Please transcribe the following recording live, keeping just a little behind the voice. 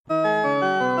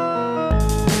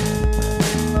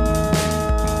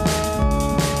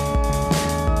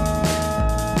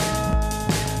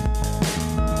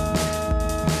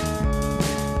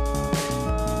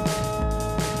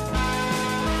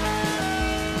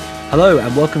Hello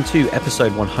and welcome to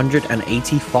episode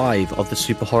 185 of the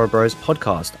Super Horror Bros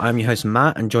podcast. I'm your host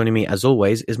Matt, and joining me as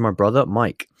always is my brother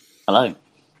Mike. Hello.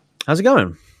 How's it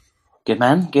going? Good,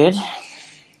 man. Good.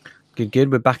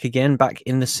 Good. We're back again, back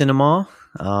in the cinema.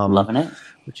 Loving it.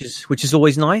 Which is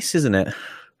always nice, isn't it?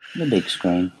 The big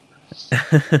screen.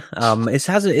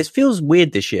 It feels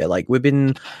weird this year. Like we've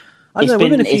been a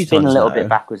little bit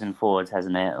backwards and forwards,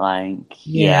 hasn't it? Like,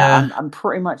 I'm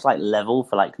pretty much like level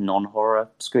for like non-horror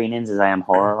screenings as I am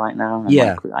horror right now.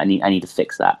 I need to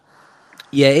fix that.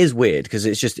 Yeah, it is weird because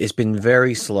it's been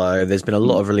very slow. There's been a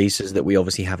lot of releases that we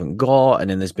obviously haven't got, and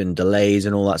then there's been delays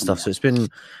and all that stuff. So it's been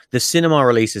the cinema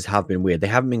releases have been weird. They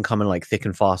haven't been coming like thick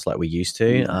and fast like we used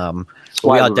to. That's but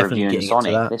why we are we're definitely reviewing getting Sonic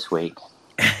into that this week.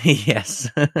 Yes.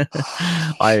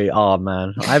 I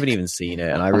haven't even seen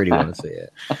it and I really want to see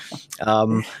it.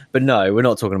 But no, we're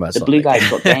not talking about the Sonic. blue guy's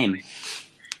got game.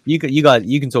 You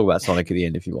can talk about Sonic at the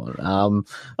end if you want.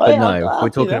 We're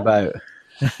talking about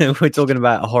we're talking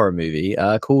about a horror movie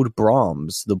called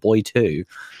Brahms, The Boy 2.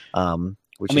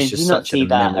 Which is just did you not see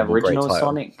that original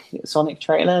Sonic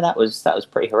trailer? That was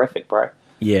pretty horrific, bro.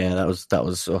 Yeah, that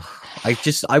was.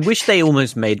 I wish they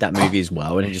almost made that movie as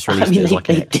well, and it just released it as like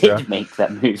an extra. They did make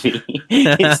that movie.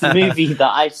 It's the movie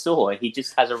that I saw. He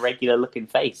just has a regular looking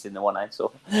face in the one I saw.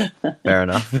 Fair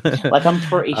enough. Like I'm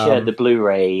pretty sure the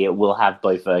Blu-ray will have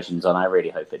both versions on. I really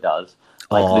hope it does.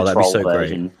 Like the that'd troll be so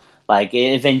version. great. Like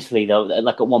eventually,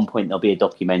 at one point there'll be a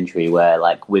documentary where,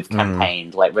 like, we've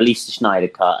campaigned, like, release the Schneider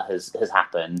cut has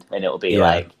happened, and it'll be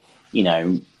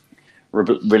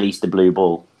release the blue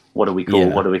ball. What do we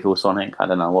call Sonic? I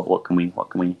don't know. What can we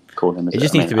call him? It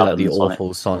just needs to be like the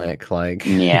awful Sonic, like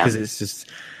because it's just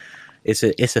it's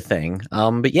a thing.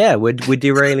 But yeah, we're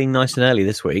derailing nice and early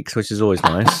this week, which is always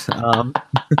nice.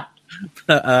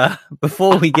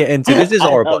 Before we get into this is a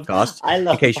horror podcast.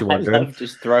 In case you're wondering, I love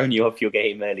just throwing you off your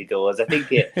game early doors. I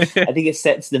think it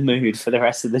sets the mood for the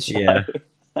rest of the show. Yeah.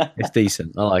 It's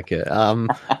decent. I like it.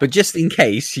 But just in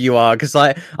case you are, because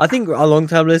I think our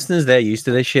long-term listeners, they're used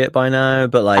to this shit by now.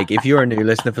 But like, if you're a new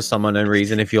listener for some unknown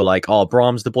reason, if you're like, oh,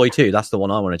 Brahms the Boy 2, that's the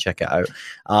one I want to check it out.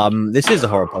 This is a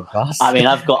horror podcast. I mean,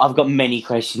 I've got many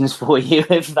questions for you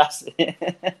if that's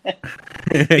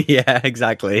it. Yeah,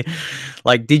 exactly.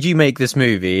 Like, did you make this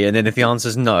movie? And then if the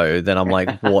answer's no, then I'm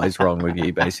like, what is wrong with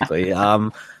you, basically?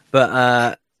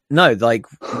 No, like,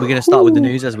 we're going to start with the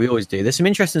news as we always do. There's some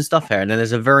interesting stuff here, and then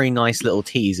there's a very nice little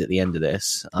tease at the end of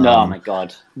this. Oh my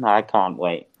god, no, I can't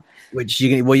wait. Which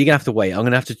you're going to have to wait. I'm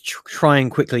going to have to try and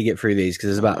quickly get through these because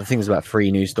there's about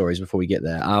 3 news stories before we get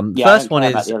there. First one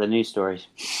is about the other news stories.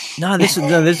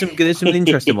 There's some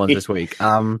interesting ones this week.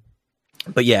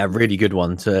 But yeah, really good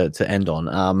one to end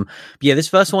on. This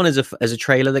first one is a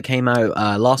trailer that came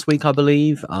out last week, I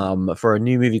believe, for a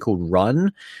new movie called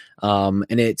Run.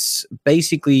 And it's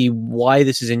basically why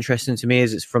this is interesting to me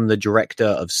is it's from the director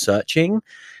of Searching.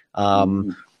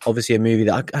 Obviously a movie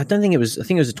that I think it was a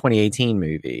 2018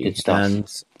 movie. Good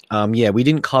stuff. And we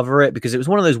didn't cover it because it was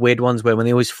one of those weird ones where when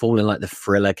they always fall in like the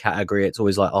thriller category, it's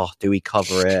always like, oh, do we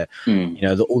cover it?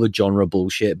 All the genre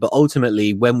bullshit. But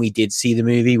ultimately, when we did see the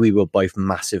movie, we were both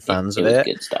massive fans of it.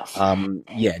 Good stuff.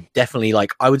 Definitely.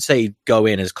 Like, I would say go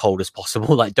in as cold as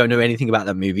possible. Like, don't know anything about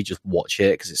that movie, just watch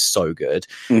it because it's so good.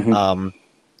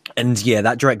 And yeah,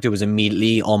 that director was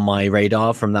immediately on my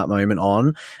radar from that moment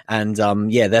on. And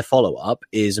their follow-up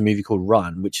is a movie called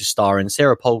Run, which is starring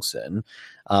Sarah Paulson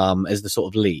as the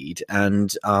sort of lead.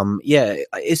 And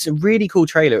it's a really cool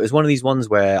trailer. It was one of these ones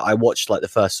where I watched like the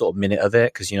first sort of minute of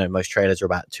it because, most trailers are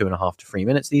about 2.5 to 3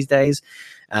 minutes these days.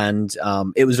 And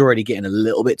it was already getting a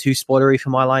little bit too spoilery for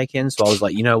my liking. So I was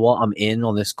like, you know what? I'm in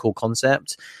on this cool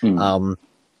concept.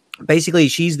 Basically,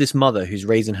 she's this mother who's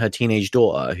raising her teenage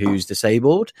daughter who's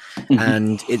disabled.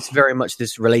 And it's very much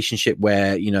this relationship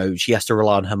where, she has to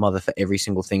rely on her mother for every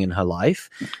single thing in her life.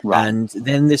 Right. And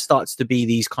then there starts to be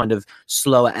these kind of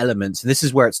slower elements. And this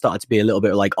is where it started to be a little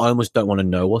bit like, I almost don't want to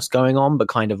know what's going on, but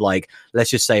kind of like,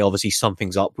 let's just say, obviously,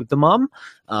 something's up with the mum.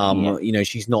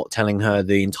 She's not telling her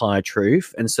the entire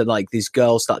truth. And so, like, this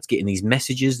girl starts getting these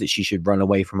messages that she should run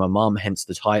away from her mum, hence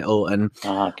the title. And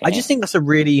I just think that's a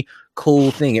really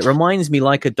cool thing. It reminds me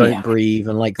like a Don't Breathe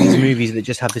and like these movies that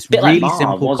just have this really like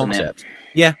simple concept.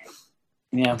 Yeah,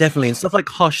 definitely. And stuff like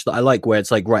Hush that I like, where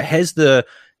it's like, right, here's the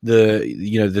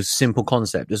simple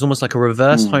concept. It's almost like a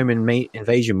reverse home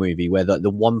invasion movie where the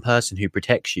one person who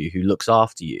protects you, who looks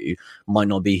after you, might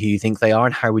not be who you think they are,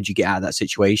 and how would you get out of that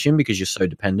situation because you're so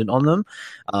dependent on them.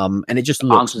 And it just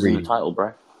looks answers in the title,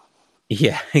 bro.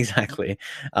 Yeah, exactly.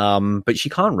 But she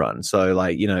can't run, so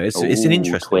like, you know, it's an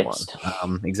interesting twist.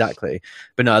 One. Exactly.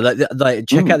 But no, like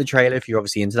check out the trailer if you're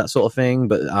obviously into that sort of thing.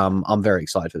 But I'm very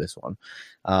excited for this one.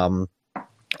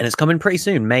 And it's coming pretty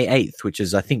soon, May 8th, which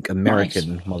is, I think,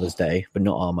 American Mother's Day, but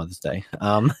not our Mother's Day.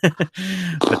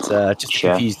 But just to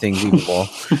confuse things even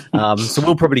more. So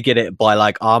we'll probably get it by,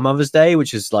 like, our Mother's Day,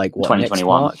 which is, like, what,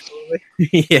 2021. Next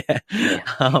March? Yeah.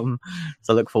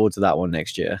 So I look forward to that one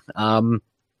next year.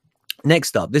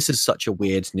 Next up, this is such a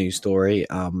weird news story.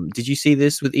 Did you see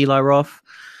this with Eli Roth?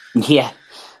 Yeah.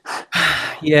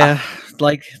 Yeah,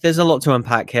 like there's a lot to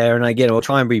unpack here, and again, I'll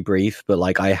try and be brief, but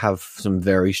like I have some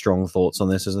very strong thoughts on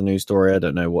this as a news story. I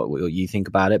don't know what you think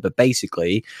about it, but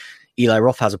basically, Eli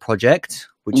Roth has a project,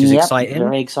 which is exciting.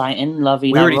 Very exciting. Love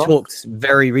Eli We already Roth. talked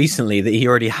very recently that he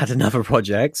already had another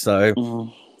project,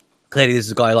 so clearly this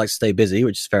is a guy who likes to stay busy,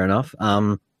 which is fair enough.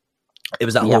 It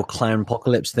was that whole Clown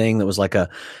Apocalypse thing that was like a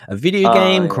video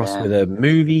game crossed with a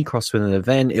movie, crossed with an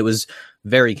event. It was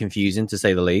very confusing, to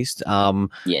say the least. But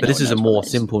this is a more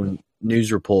simple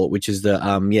news report, which is that,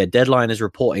 Deadline is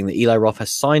reporting that Eli Roth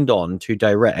has signed on to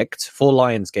direct for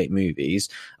Lionsgate movies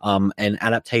an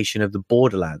adaptation of the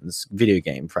Borderlands video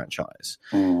game franchise,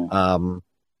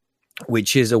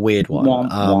 which is a weird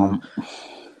one.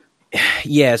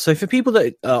 Yeah, so for people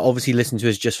that obviously listen to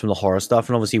us just from the horror stuff,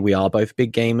 and obviously we are both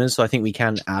big gamers, so I think we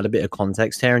can add a bit of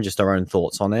context here and just our own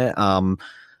thoughts on it.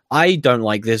 I don't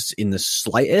like this in the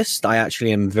slightest. I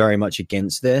actually am very much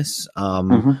against this.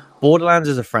 Borderlands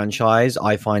as a franchise,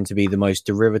 I find to be the most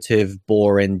derivative,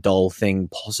 boring, dull thing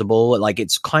possible. Like,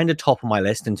 it's kind of top of my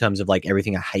list in terms of like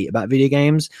everything I hate about video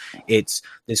games. It's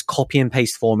this copy and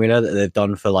paste formula that they've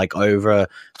done for like over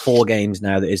 4 games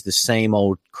now that is the same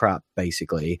old crap,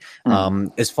 basically.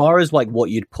 As far as like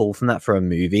what you'd pull from that for a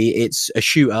movie, it's a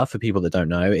shooter for people that don't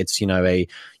know. It's, you know,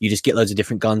 you just get loads of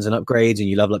different guns and upgrades, and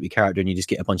you level up your character, and you just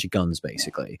get a bunch of guns,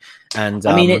 basically. And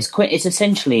I mean, it's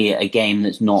essentially a game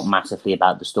that's not massively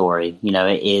about the story. You know,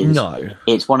 it is. No,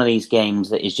 it's one of these games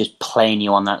that is just playing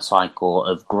you on that cycle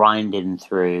of grinding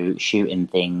through, shooting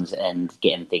things, and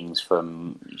getting things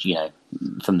from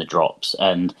the drops.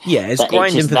 And it's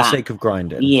grinding for the sake of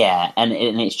grinding. Yeah, and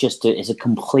it's just it's a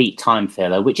complete time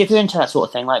filler. Which, if you're into that sort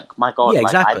of thing, like, my God,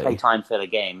 exactly. I play time filler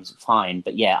games, fine.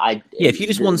 But if you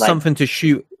just want something to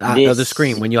shoot at the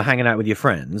screen when you're hanging out with your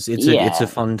friends, it's a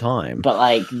fun time. But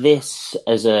like this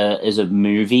as a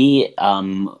movie,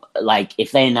 like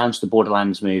if they announced the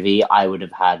Borderlands movie, I would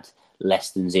have had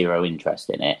less than zero interest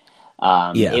in it.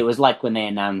 It was like when they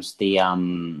announced the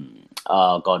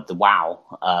the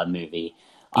WoW movie.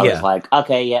 I was like,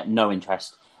 okay, no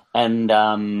interest. And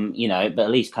but at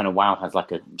least kind of WoW has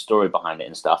like a story behind it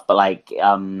and stuff. But like,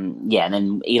 and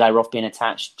then Eli Roth being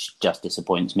attached just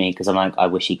disappoints me, because I'm like, I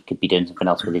wish he could be doing something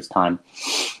else with his time.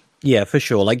 Yeah, for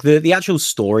sure. Like the actual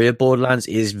story of Borderlands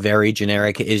is very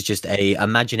generic. It is just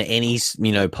imagine any,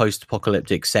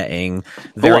 post-apocalyptic setting,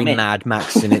 very Mad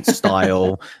Max in its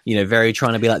style, very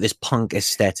trying to be like this punk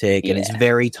aesthetic, and it's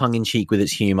very tongue-in-cheek with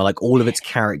its humor. Like all of its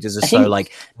characters are so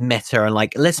like meta, and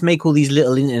like, let's make all these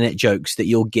little internet jokes that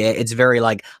you'll get. It's very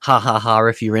like, ha ha ha,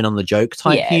 if you're in on the joke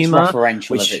type humor. It's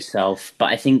referential of itself.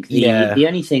 But I think the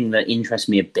only thing that interests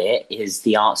me a bit is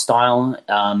the art style,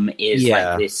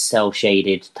 like this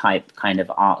cel-shaded type kind of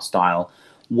art style.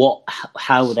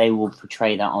 How they will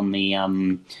portray that on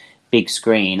the big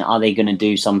screen? Are they going to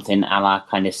do something a la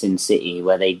kind of Sin City,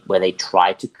 where they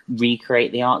try to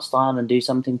recreate the art style and do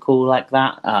something cool like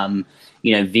that?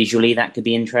 Visually that could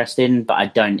be interesting, but I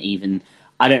don't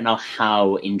know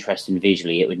how interesting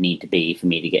visually it would need to be for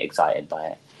me to get excited by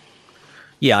it.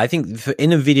 Yeah, I think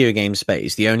in a video game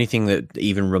space, the only thing that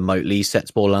even remotely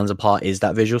sets Borderlands apart is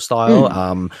that visual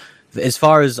style. As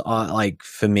far as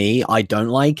for me, I don't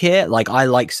like it. Like, I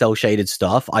like cel shaded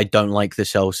stuff. I don't like the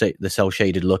cel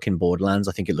shaded look in Borderlands.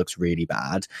 I think it looks really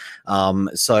bad. But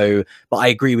I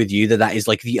agree with you that is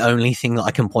like the only thing that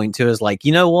I can point to as like,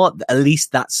 you know what? At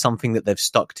least that's something that they've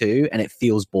stuck to, and it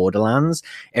feels Borderlands.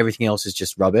 Everything else is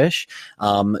just rubbish.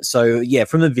 From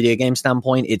the video game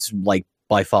standpoint, it's like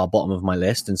by far bottom of my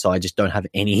list, and so I just don't have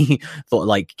any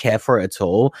care for it at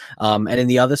all. And then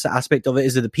the other aspect of it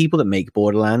is that the people that make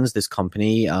Borderlands, this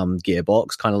company,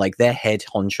 Gearbox, kind of like their head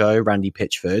honcho, Randy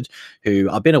Pitchford, who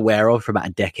I've been aware of for about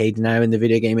a decade now in the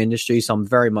video game industry, so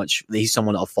he's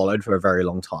someone that I've followed for a very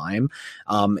long time.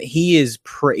 He is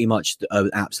pretty much an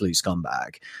absolute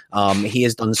scumbag. He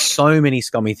has done so many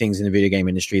scummy things in the video game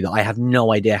industry that I have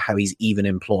no idea how he's even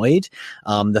employed.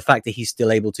 The fact that he's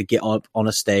still able to get up on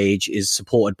a stage is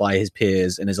supported by his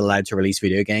peers and is allowed to release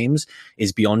video games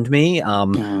is beyond me.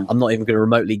 I'm not even going to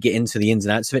remotely get into the ins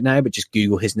and outs of it now, but just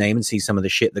Google his name and see some of the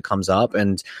shit that comes up.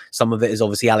 And some of it is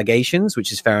obviously allegations,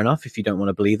 which is fair enough if you don't want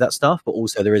to believe that stuff. But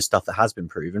also there is stuff that has been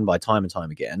proven by time and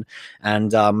time again.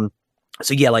 And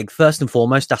so yeah, like first and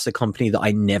foremost, that's a company that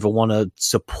I never want to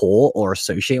support or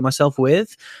associate myself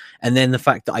with. And then the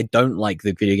fact that I don't like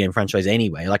the video game franchise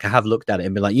anyway, like I have looked at it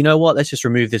and been like, you know what, let's just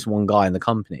remove this one guy in the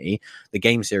company. The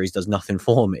game series does nothing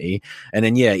for me. And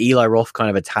then yeah, Eli Roth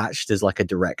kind of attached as like a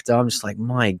director. I'm just like,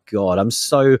 my God, I'm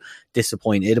so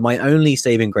disappointed. My only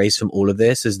saving grace from all of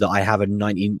this is that I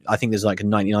think there's like a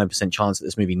 99% chance that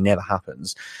this movie never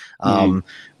happens. You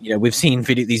know, we've seen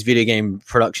these video game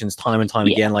productions time and time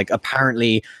again. Like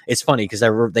apparently it's funny because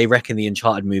they reckon the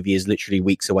Uncharted movie is literally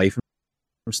weeks away from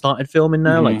started filming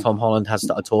now. Like Tom Holland has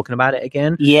started talking about it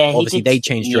again. Yeah, obviously they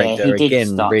changed director he did again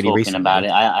start really talking recently about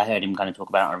it. I heard him kind of talk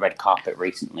about it on a red carpet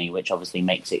recently, which obviously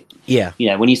makes it, you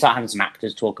know, when you start having some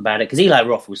actors talk about it, because Eli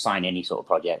Roth will sign any sort of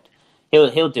project.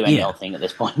 He'll do any old thing at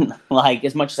this point. Like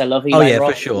as much as I love Eli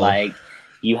Roth, for sure. like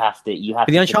you have to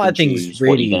the Uncharted thing's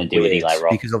really what you're going to do with Eli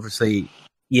Roth, because obviously.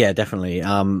 Yeah, definitely.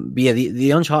 But yeah,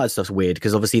 the Uncharted stuff's weird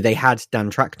because obviously they had Dan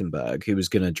Trachtenberg who was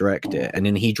going to direct it, and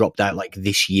then he dropped out like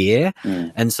this year,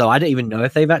 and so I don't even know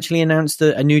if they've actually announced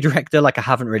a new director. Like I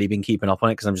haven't really been keeping up on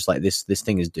it because I'm just like this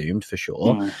thing is doomed for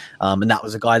sure. And that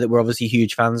was a guy that we're obviously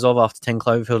huge fans of after 10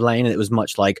 Cloverfield Lane, and it was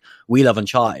much like we love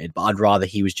Uncharted, but I'd rather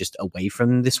he was just away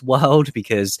from this world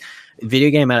because video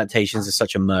game adaptations is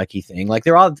such a murky thing. Like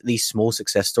there are these small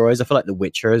success stories. I feel like The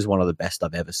Witcher is one of the best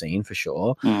I've ever seen for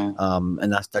sure, and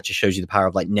that just shows you the power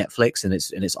of like Netflix and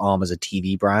its arm as a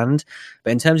TV brand.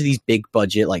 But in terms of these big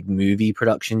budget like movie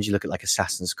productions, you look at like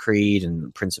Assassin's Creed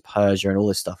and Prince of Persia and all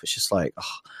this stuff. It's just like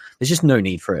there's just no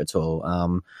need for it at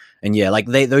all. And yeah, like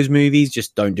those movies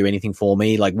just don't do anything for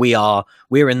me. Like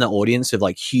we're in the audience of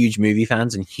like huge movie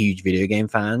fans and huge video game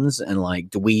fans, and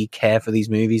like do we care for these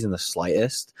movies in the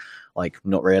slightest? Like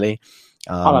not really.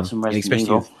 I'll have some Resident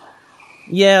Evil.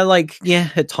 Yeah,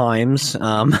 at times.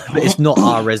 But it's not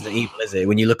our Resident Evil, is it?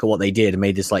 When you look at what they did and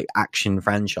made this like action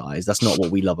franchise, that's not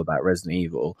what we love about Resident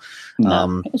Evil.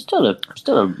 No, it's still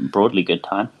a broadly good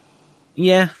time.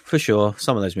 Yeah, for sure.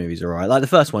 Some of those movies are right. Like the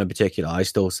first one in particular, I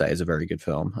still say is a very good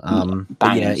film.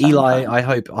 But yeah, Eli, I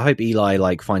hope Eli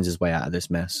like finds his way out of this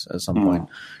mess at some point,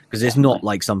 because it's not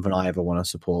like something I ever want to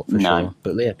support for sure.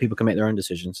 But yeah, people can make their own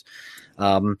decisions.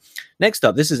 Next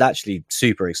up, this is actually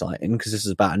super exciting because this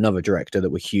is about another director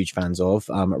that we're huge fans of.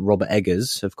 Robert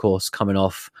Eggers, of course, coming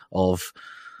off of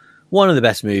one of the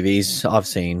best movies I've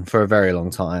seen for a very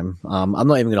long time. I'm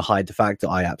not even going to hide the fact that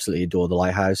I absolutely adore The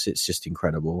Lighthouse. It's just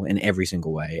incredible in every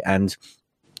single way. And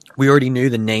we already knew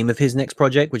the name of his next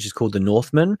project, which is called The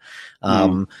Northman.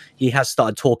 He has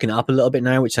started talking up a little bit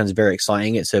now, which sounds very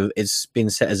exciting. It's been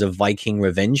set as a Viking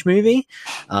revenge movie.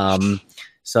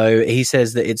 So he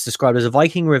says that it's described as a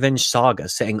Viking revenge saga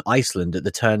set in Iceland at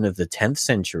the turn of the 10th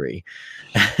century.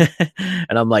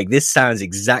 And I'm like, this sounds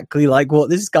exactly like what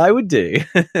this guy would do,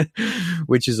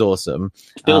 which is awesome.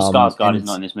 Bill Skarsgård is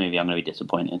not in this movie. I'm going to be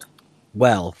disappointed.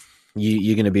 Well,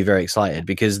 you're going to be very excited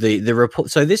because the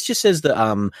report. So this just says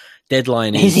that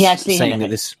Deadline is he actually saying that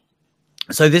this.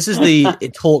 So this is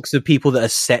it talks of people that are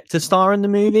set to star in the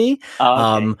movie.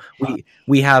 Oh, okay.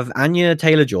 We have Anya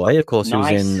Taylor-Joy, of course, who's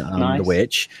in The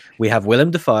Witch. We have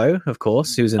Willem Dafoe, of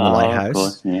course, who's in The Lighthouse. Of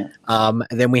course, yeah.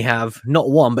 And then we have not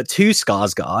one but two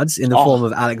Skarsgårds in the form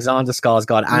of Alexander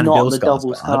Skarsgård and Bill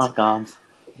Skarsgård,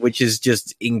 which is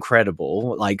just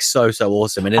incredible, like so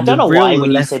awesome. And I don't know why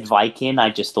when you said Viking,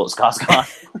 I just thought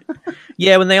Skarsgård.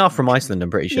 Yeah, when they are from Iceland, I'm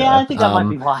pretty sure. Yeah, I think that might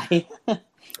be why.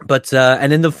 But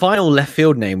and then the final left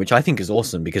field name, which I think is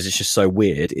awesome because it's just so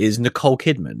weird, is Nicole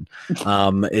Kidman.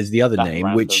 Is the other name,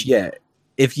 random. Which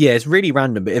it's really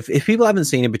random. But if people haven't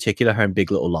seen in particular her in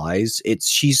Big Little Lies,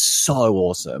 she's so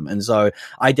awesome, and so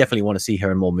I definitely want to see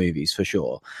her in more movies for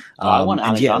sure. I want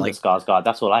Alexander Skarsgård.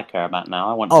 That's all I care about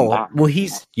now. I want.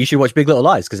 You should watch Big Little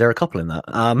Lies because they're a couple in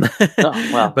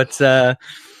that. But.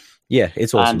 Yeah,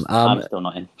 it's awesome. I'm still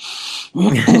not in.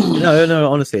 No,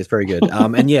 honestly, it's very good.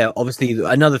 And yeah, obviously,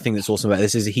 another thing that's awesome about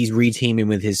this is he's re-teaming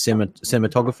with his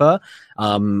cinematographer,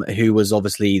 who was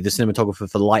obviously the cinematographer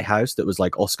for The Lighthouse that was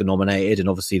like Oscar nominated, and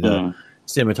obviously the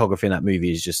cinematography in that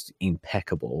movie is just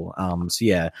impeccable. So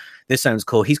yeah, this sounds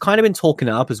cool. He's kind of been talking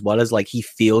it up as well as like he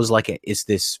feels like it is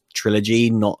this trilogy,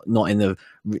 not in the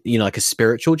like a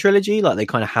spiritual trilogy. Like they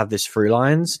kind of have this through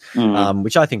lines,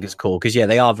 which I think is cool because yeah,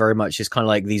 they are very much. It's kind of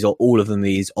like these are all of them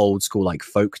these old school like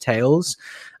folk tales.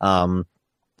 And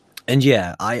And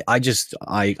yeah,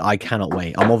 I cannot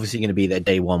wait. I'm obviously going to be there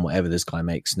day one, whatever this guy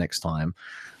makes next time.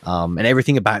 And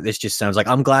everything about this just sounds like,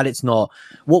 I'm glad it's not.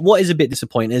 What is a bit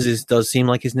disappointing is it does seem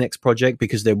like his next project,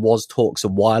 because there was talks a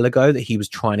while ago that he was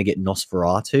trying to get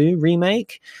Nosferatu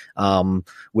remake,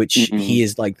 which he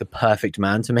is like the perfect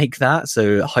man to make that.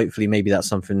 So hopefully maybe that's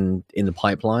something in the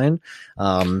pipeline.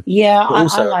 Yeah,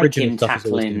 also, I like him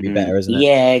tackling. Be better, isn't it?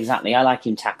 Yeah, exactly. I like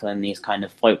him tackling these kind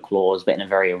of folklores, but in a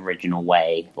very original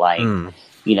way. Like,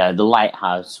 you know, The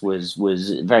Lighthouse was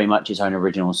very much his own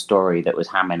original story that was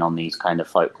hammering on these kind of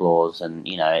folklores, and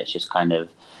you know, it's just kind of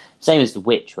same as The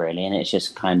Witch, really. And it's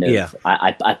just kind of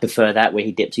I prefer that, where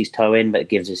he dips his toe in, but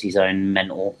gives us his own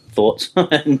mental thoughts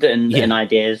and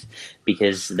ideas,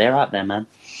 because they're out there, man.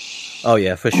 Oh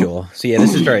yeah, for sure. So yeah,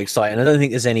 this is very exciting. I don't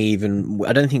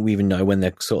think we even know when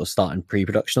they're sort of starting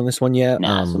pre-production on this one yet.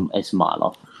 Nah, it's a mile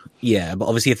off. Yeah, but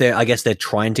obviously I guess they're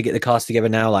trying to get the cast together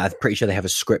now. Like, I'm pretty sure they have a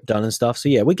script done and stuff. So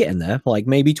yeah, we're getting there. Like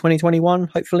maybe 2021,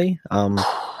 hopefully.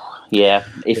 Yeah,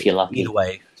 if you're lucky. Either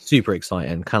way, super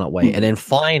exciting. Cannot wait. And then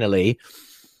finally,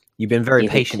 you've been very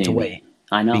patient to wait.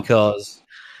 I know. Because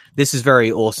this is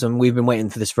very awesome. We've been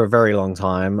waiting for this for a very long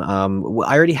time.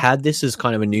 I already had this as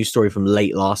kind of a news story from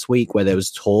late last week, where there was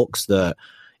talks that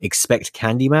expect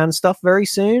Candyman stuff very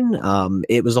soon.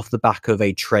 It was off the back of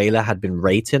a trailer had been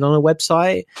rated on a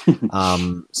website.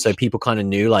 So people kind of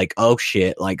knew, like, oh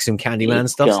shit, like some Candyman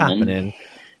stuff's happening.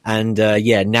 And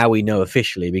yeah, now we know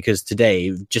officially, because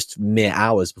today, just mere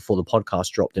hours before the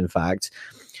podcast dropped, in fact,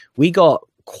 we got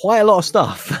quite a lot of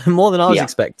stuff, more than I was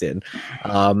expecting.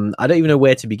 I don't even know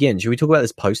where to begin. Should we talk about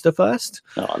this poster first?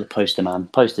 Oh, the poster, man.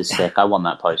 Poster's sick. I want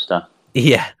that poster.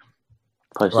 Yeah.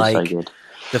 Poster's so good.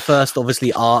 The first,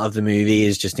 obviously, art of the movie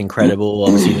is just incredible.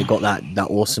 Obviously, they've got that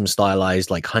awesome stylized,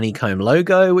 like, honeycomb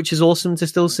logo, which is awesome to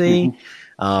still see.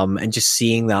 And just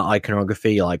seeing that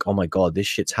iconography, you're like, oh my God, this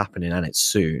shit's happening, and it's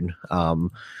soon,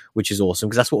 which is awesome,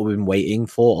 because that's what we've been waiting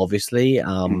for, obviously.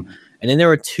 And then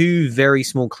there are two very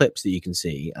small clips that you can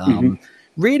see.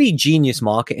 Really genius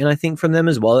marketing, I think, from them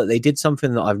as well. That they did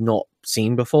something that I've not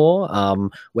seen before,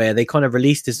 where they kind of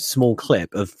released this small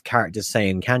clip of characters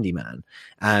saying Candyman,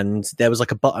 and there was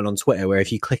like a button on Twitter where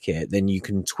if you click it, then you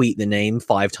can tweet the name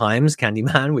 5 times,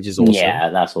 Candyman, which is awesome. Yeah,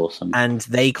 that's awesome. And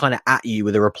they kind of at you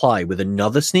with a reply with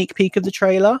another sneak peek of the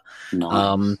trailer,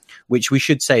 nice. Which we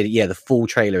should say that, yeah, the full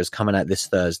trailer is coming out this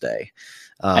Thursday.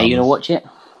 Are you gonna watch it?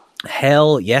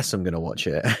 Hell yes, I'm gonna watch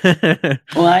it.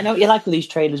 Well, I know what you like with these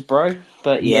trailers, bro,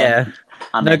 but yeah.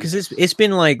 No, because it's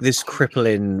been like this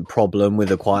crippling problem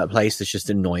with A Quiet Place that's just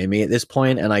annoying me at this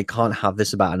point, and I can't have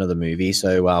this about another movie.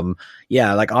 So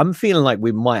yeah, like I'm feeling like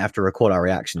we might have to record our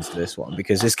reactions to this one,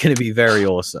 because it's going to be very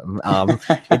awesome.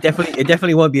 It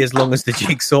definitely won't be as long as the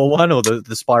Jigsaw one or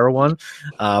the Spiral one.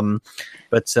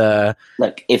 But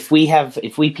look, if we have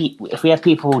people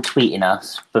tweeting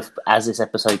us as this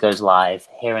episode goes live,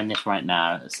 hearing this right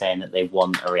now, saying that they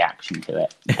want a reaction to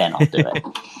it, then I'll do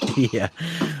it. Yeah,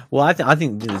 well, I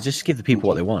think just give the people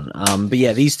what they want. But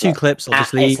yeah, these two clips,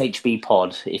 obviously, at SHB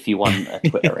Pod, if you want a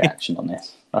Twitter reaction on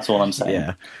this, that's all I'm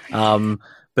saying. Yeah.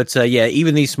 But yeah,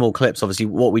 even these small clips, obviously,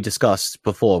 what we discussed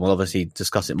before, we'll obviously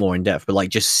discuss it more in depth, but like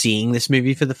just seeing this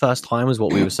movie for the first time was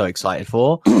what we were so excited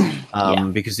for.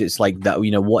 Because it's like that,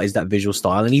 you know, what is that visual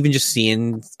style? And even just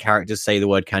seeing characters say the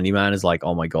word Candyman is like,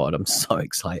 oh my God, I'm so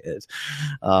excited.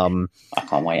 I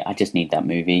can't wait. I just need that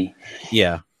movie.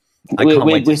 Yeah.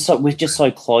 We're just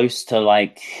so close to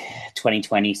like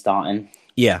 2020 starting.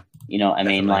 Yeah. You know what I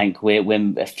mean? Like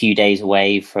we're a few days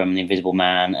away from The Invisible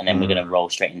Man, and then we're going to roll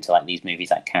straight into like these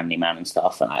movies like Candyman and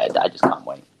stuff. And I just can't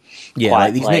wait. Yeah,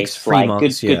 like these next 3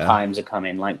 months, good times are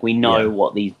coming. Like we know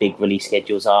what these big release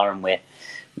schedules are, and we're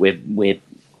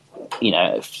you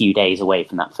know, a few days away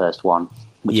from that first one,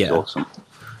 which is awesome.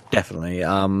 Definitely.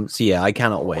 So yeah, I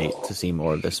cannot wait to see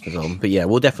more of this film. But yeah,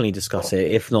 we'll definitely discuss it.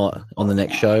 If not on the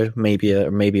next show, maybe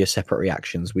a separate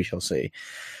reactions. We shall see.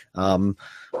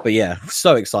 But yeah,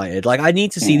 so excited. Like I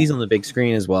need to see these on the big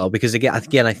screen as well, because again,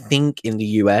 I think in the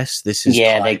US this is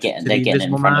they're getting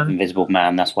in front of Invisible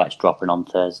Man. That's why it's dropping on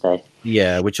Thursday.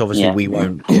 Yeah, which obviously we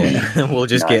won't get. We'll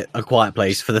just get A Quiet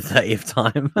Place for the 30th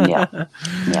time.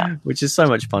 yeah, which is so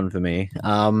much fun for me.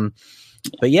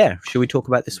 But yeah, should we talk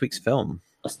about this week's film?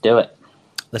 Let's do it.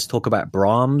 Let's talk about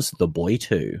Brahms' The Boy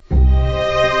 2.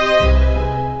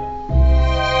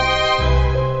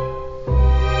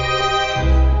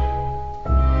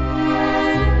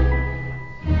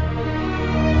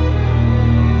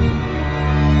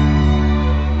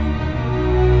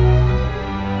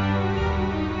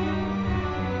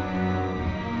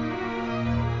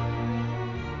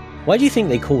 Why do you think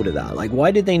they called it that? Like,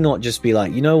 why did they not just be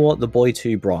like, you know what, The Boy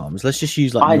 2 Brahms? Let's just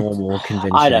use like normal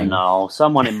convention. I don't know.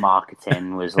 Someone in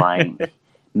marketing was like,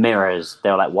 mirrors. They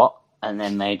were like, what? And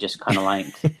then they just kind of like,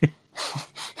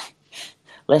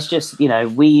 let's just,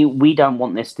 we don't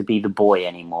want this to be The Boy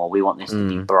anymore. We want this to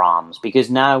be Brahms. Because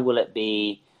now will it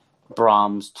be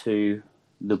Brahms 2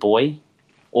 The Boy?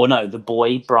 Or no, The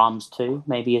Boy Brahms 2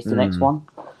 maybe is the next one.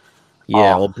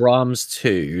 Yeah, or Brahms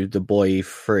 2, The Boy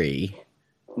 3.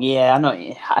 Yeah, I know.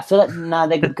 I feel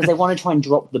like because they want to try and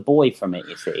drop The Boy from it,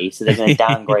 you see, so they're going to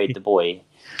downgrade The Boy.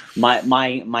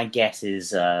 My guess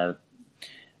is The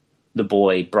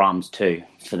Boy Brahms 2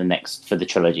 for the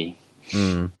trilogy.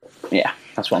 Yeah,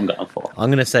 that's what I'm going for. I'm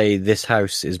going to say This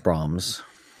House is Brahms.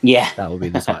 Yeah, that will be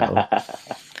the title.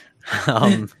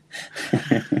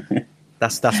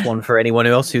 That's one for anyone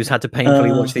else who's had to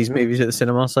painfully watch these movies at the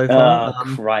cinema so far.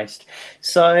 Oh, Christ.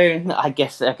 So, I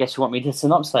guess you want me to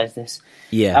synopsize this.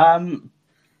 Yeah.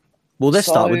 Well, let's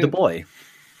start with The Boy.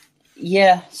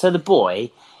 Yeah, so The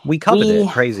Boy... We covered it,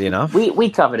 crazy enough.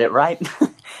 We covered it, right?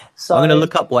 So I'm going to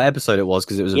look up what episode it was,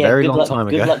 because it was a very long time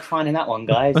ago. Good luck finding that one,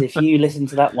 guys. If you listen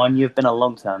to that one, you've been a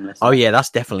long-term listener. Oh, yeah,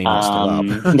 that's definitely not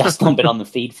still up. That's not been on the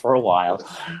feed for a while.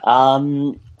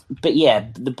 But yeah,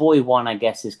 The Boy 1, I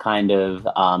guess, is kind of...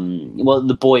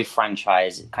 the Boy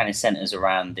franchise kind of centers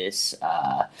around this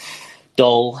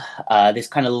doll, this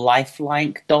kind of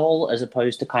lifelike doll, as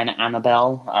opposed to kind of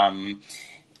Annabelle.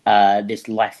 This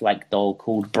lifelike doll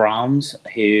called Brahms,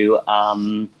 who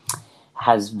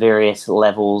has various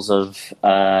levels of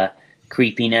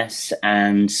creepiness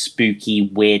and spooky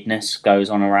weirdness goes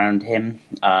on around him.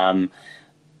 I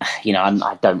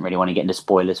don't really want to get into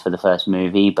spoilers for the first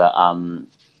movie, but...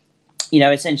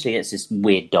 essentially it's this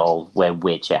weird doll where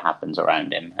weird shit happens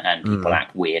around him and people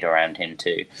act weird around him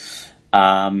too.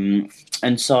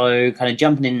 And so kind of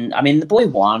jumping in, I mean, The Boy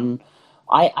 1,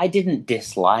 I didn't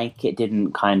dislike. It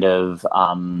didn't kind of,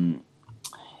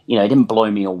 it didn't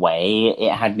blow me away.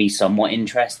 It had me somewhat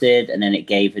interested, and then it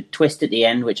gave a twist at the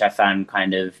end, which I found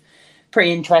kind of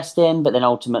pretty interesting, but then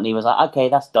ultimately was like, okay,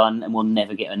 that's done, and we'll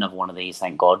never get another one of these,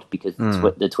 thank God, because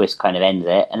the twist kind of ends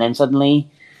it. And then suddenly...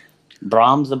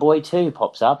 Brahms The Boy 2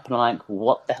 pops up, and I'm like,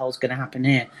 what the hell's going to happen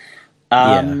here?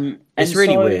 It's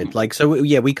really weird.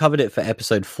 We covered it for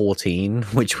episode 14,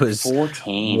 which was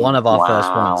 14. One of our first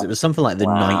ones. It was something like the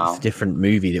 9th different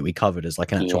movie that we covered as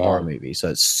like an actual horror movie. So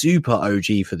it's super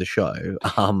OG for the show.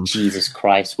 Jesus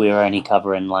Christ, we were only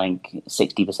covering like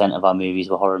 60% of our movies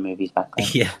were horror movies back then.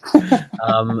 Yeah.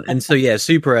 And so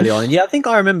super early on. And I think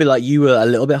I remember like you were a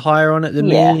little bit higher on it than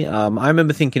me. I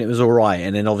remember thinking it was all right,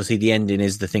 and then obviously the ending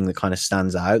is the thing that kind of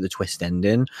stands out, the twist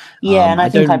ending. Yeah, and I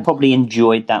think I probably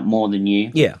enjoyed that more than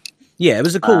you. Yeah, it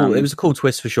was a cool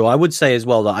twist for sure. I would say as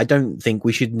well that I don't think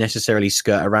we should necessarily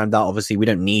skirt around that. Obviously, we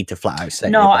don't need to flat out say.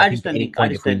 No, it, I just don't think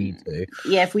we need to.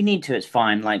 Yeah, if we need to, it's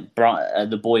fine. Like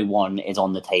The Boy 1 is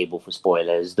on the table for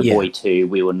spoilers. The Boy 2,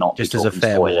 we will not just be talking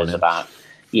spoilers warning. About.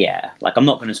 Yeah, like I'm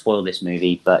not going to spoil this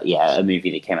movie, but yeah, a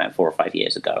movie that came out 4 or 5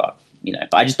 years ago.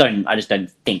 But I just don't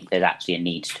think there's actually a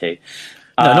need to.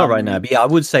 No, not right now. But I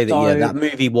would say that that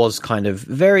movie was kind of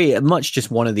very much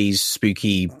just one of these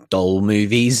spooky doll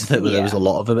movies. There was a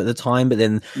lot of them at the time, but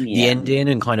then the ending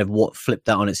and kind of what flipped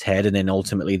that on its head, and then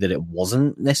ultimately that it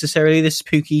wasn't necessarily this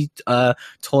spooky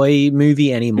toy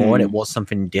movie anymore, and it was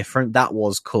something different. That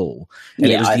was cool, and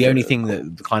it was the only thing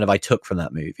that kind of I took from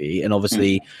that movie. And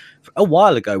obviously, a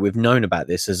while ago, we've known about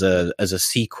this as a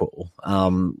sequel.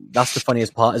 That's the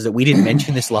funniest part, is that we didn't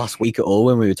mention this last week at all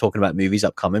when we were talking about movies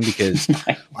upcoming, because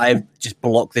I've just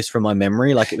blocked this from my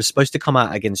memory. Like, it was supposed to come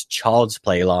out against Child's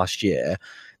Play last year.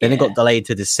 Then it got delayed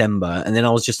to December. And then I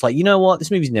was just like, you know what?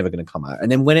 This movie's never going to come out.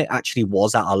 And then when it actually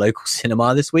was at our local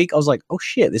cinema this week, I was like, oh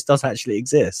shit, this does actually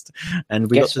exist.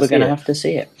 And we're going to have to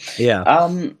see it.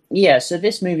 Yeah. So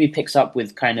this movie picks up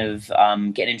with kind of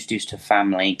getting introduced to a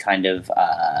family, kind of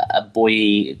a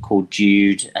boy called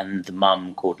Jude and the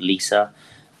mum called Lisa.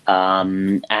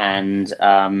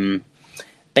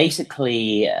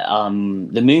 Basically,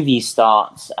 the movie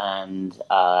starts and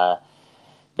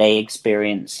they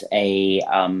experience a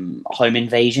home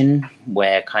invasion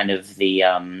where kind of the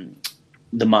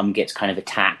mum gets kind of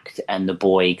attacked, and the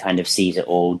boy kind of sees it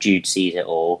all. Jude sees it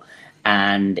all,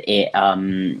 and it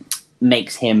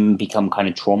makes him become kind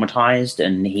of traumatized,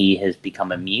 and he has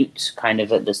become a mute kind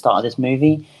of at the start of this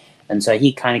movie. And so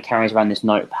he kind of carries around this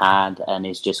notepad and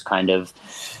is just kind of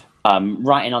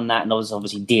writing on that, and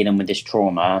obviously dealing with this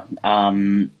trauma.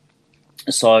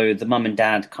 So the mum and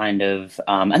dad kind of,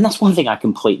 and that's one thing I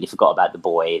completely forgot about The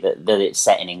Boy, that it's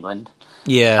set in England.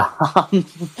 Yeah.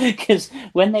 Because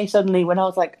when I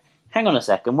was like, hang on a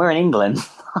second, we're in England.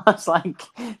 I was like,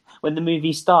 when the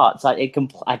movie starts. I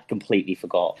completely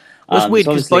forgot. Well, it's weird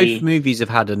because both movies have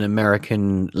had an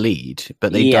American lead,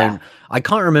 but they don't. I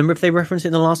can't remember if they referenced it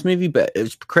in the last movie, but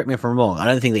correct me if I'm wrong. I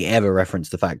don't think they ever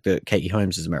referenced the fact that Katie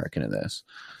Holmes is American in this.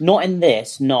 Not in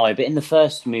this, no. But in the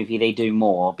first movie, they do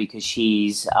more because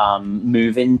she's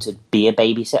moving to be a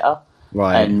babysitter.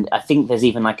 Right. And I think there's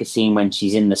even like a scene when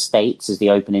she's in the States as the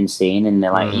opening scene, and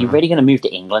they're like, "Are you really going to move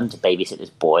to England to babysit this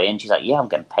boy?" And she's like, "Yeah, I'm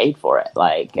getting paid for it."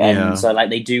 So like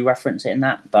they do reference it in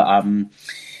that,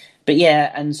 but yeah,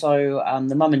 and so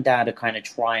the mum and dad are kind of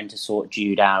trying to sort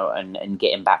Jude out and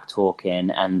get him back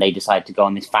talking, and they decide to go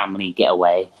on this family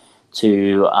getaway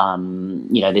to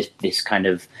this kind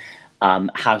of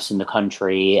house in the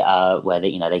country where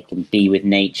they can be with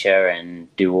nature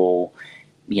and do all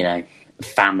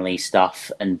family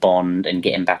stuff and bond and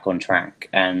get him back on track.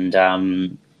 And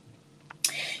the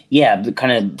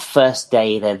kind of first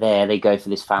day they're there, they go for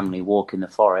this family walk in the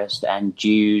forest, and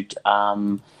Jude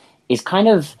is kind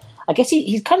of, I guess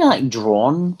he's kind of like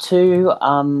drawn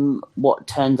to what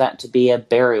turns out to be a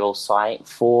burial site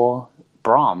for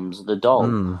Brahms, the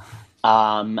doll.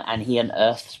 And he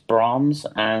unearths Brahms,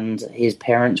 and his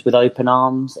parents, with open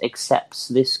arms, accepts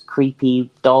this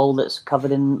creepy doll that's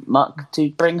covered in muck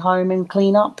to bring home and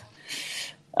clean up.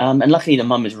 And luckily the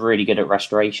mum is really good at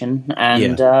restoration.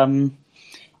 And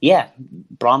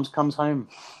Brahms comes home.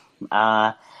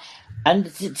 And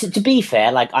to be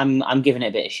fair, like I'm giving it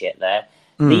a bit of shit there.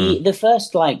 The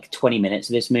first 20 minutes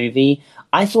of this movie,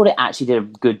 I thought it actually did a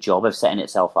good job of setting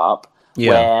itself up.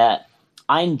 Where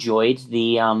I enjoyed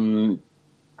the home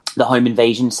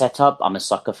invasion setup. I'm a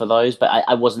sucker for those, but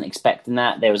I wasn't expecting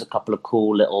that. There was a couple of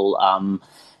cool little.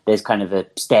 There's kind of a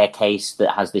staircase that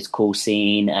has this cool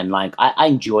scene, and I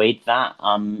enjoyed that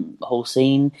whole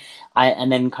scene.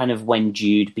 And then kind of when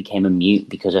Jude became a mute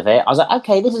because of it, I was like,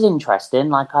 okay, this is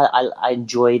interesting. I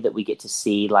enjoyed that we get to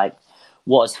see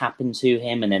what has happened to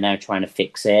him, and they're now trying to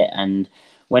fix it. And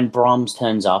when Brahms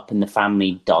turns up and the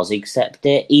family does accept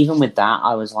it, even with that,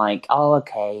 I was like, oh,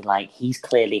 okay, he's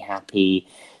clearly happy.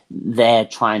 They're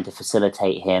trying to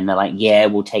facilitate him. They're like, yeah,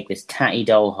 we'll take this tatty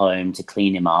doll home to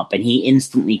clean him up. And he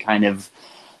instantly kind of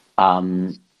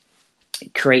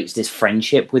creates this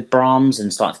friendship with Brahms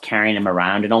and starts carrying him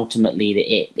around. And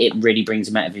ultimately, it really brings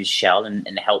him out of his shell and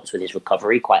helps with his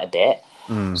recovery quite a bit.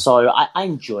 So I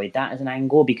enjoyed that as an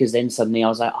angle, because then suddenly I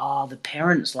was like, oh, the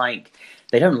parents,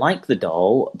 they don't like the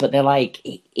doll, but they're like,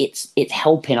 it's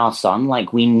helping our son.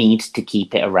 We need to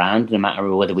keep it around no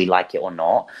matter whether we like it or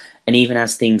not. And even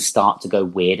as things start to go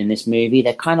weird in this movie,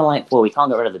 they're kind of like, well, we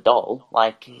can't get rid of the doll.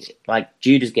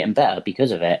 Jude is getting better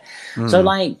because of it. So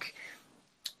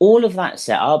all of that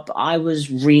setup, I was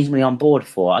reasonably on board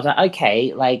for. I was like,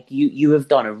 okay, you have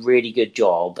done a really good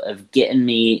job of getting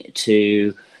me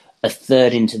to a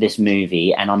third into this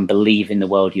movie, and I'm believing the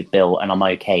world you've built, and I'm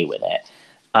okay with it.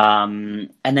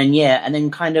 And then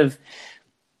kind of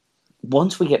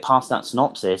once we get past that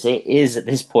synopsis, it is at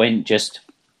this point just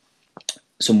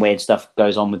some weird stuff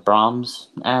goes on with Brahms,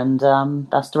 and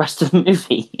that's the rest of the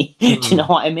movie. Do you know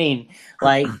what I mean?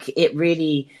 It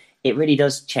really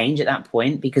does change at that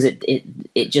point, because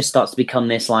it just starts to become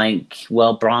this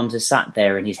Brahms is sat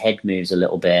there and his head moves a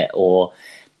little bit, or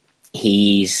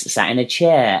he's sat in a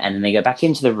chair and then they go back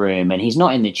into the room and he's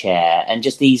not in the chair, and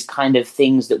just these kind of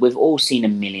things that we've all seen a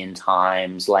million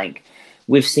times.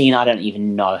 We've seen, I don't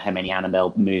even know how many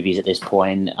Annabelle movies at this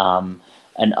point,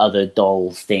 and other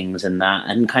doll things and that.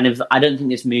 And kind of, I don't think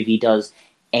this movie does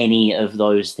any of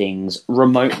those things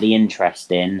remotely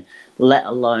interesting, let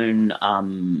alone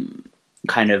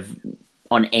kind of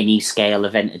on any scale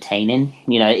of entertaining.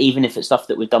 Even if it's stuff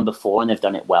that we've done before and they've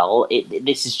done it well,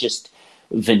 this is just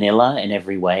vanilla in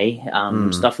every way.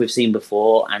 Stuff we've seen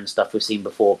before, and stuff we've seen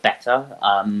before better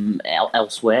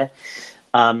elsewhere.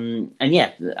 And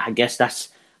yeah, I guess that's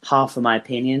half of my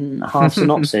opinion, half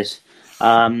synopsis.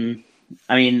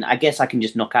 I guess I can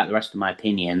just knock out the rest of my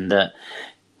opinion that,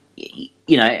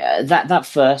 that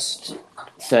first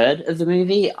third of the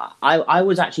movie, I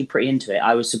was actually pretty into it.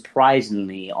 I was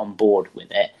surprisingly on board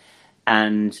with it.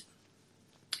 And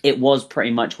it was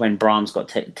pretty much when Brahms got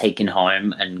taken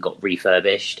home and got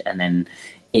refurbished, and then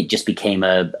it just became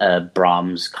a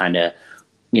Brahms kind of,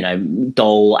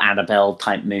 doll Annabelle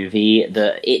type movie,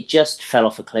 that it just fell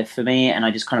off a cliff for me, and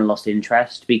I just kind of lost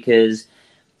interest because,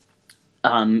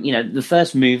 the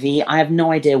first movie, I have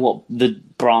no idea what the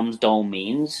Brahms doll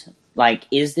means.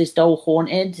 Is this doll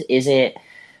haunted? Is it,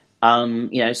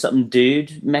 some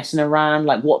dude messing around?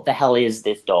 What the hell is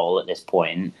this doll at this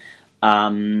point?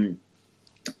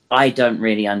 I don't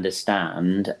really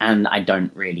understand, and I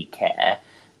don't really care.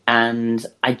 And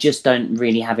I just don't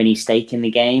really have any stake in the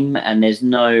game, and there's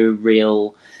no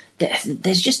real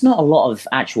there's just not a lot of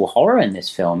actual horror in this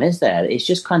film, is there? It's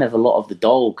just kind of a lot of the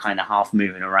doll kind of half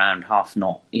moving around, half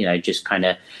not, just kind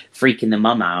of freaking the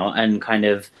mum out, and kind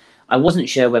of, I wasn't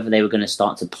sure whether they were going to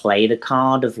start to play the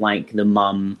card of like the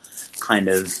mum kind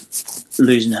of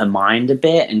losing her mind a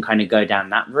bit and kind of go down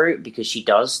that route, because she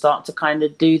does start to kind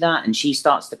of do that, and she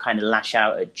starts to kind of lash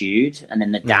out at Jude, and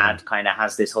then the dad kind of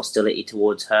has this hostility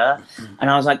towards her. And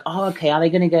I was like, oh, okay, are they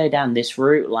going to go down this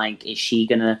route? Like, is she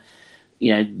going to,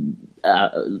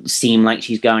 seem like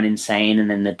she's going insane, and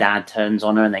then the dad turns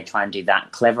on her and they try and do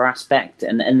that clever aspect,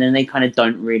 and then they kind of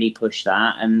don't really push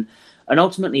that, and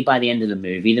ultimately by the end of the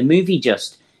movie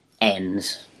just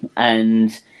ends,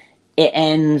 and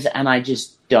I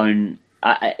just don't,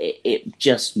 it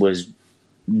just was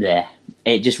there.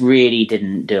 It just really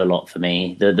didn't do a lot for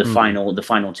me, the final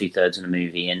 2/3 of the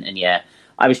movie, and yeah,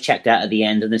 I was checked out at the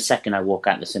end, and the second I walk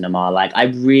out the cinema, like,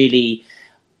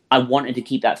 I wanted to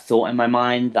keep that thought in my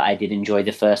mind that I did enjoy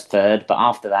the first third, but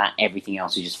after that, everything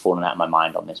else has just fallen out of my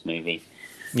mind on this movie.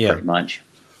 Yeah. Pretty much.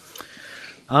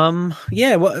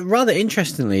 Yeah, well, rather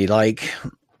interestingly, like,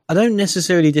 I don't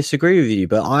necessarily disagree with you,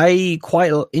 but I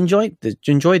quite enjoyed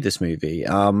this movie.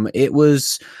 It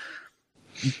was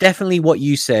definitely what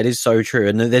you said is so true,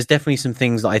 and there's definitely some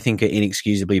things that I think are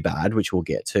inexcusably bad, which we'll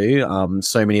get to.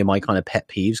 So many of my kind of pet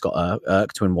peeves got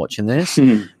irked when watching this,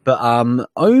 but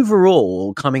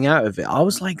overall, coming out of it, I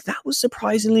was like, that was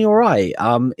surprisingly all right.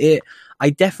 I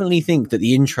definitely think that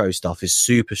the intro stuff is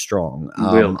super strong.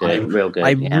 Real good.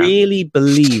 I really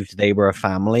believed they were a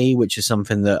family, which is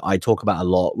something that I talk about a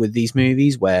lot with these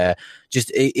movies, where just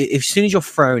as soon as you're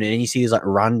thrown in and you see these like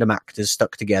random actors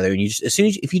stuck together, and you just,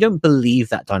 if you don't believe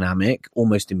that dynamic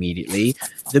almost immediately,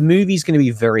 the movie's going to be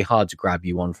very hard to grab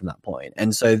you on from that point.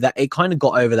 And so that it kind of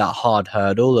got over that hard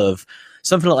hurdle of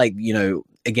something like,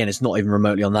 again, it's not even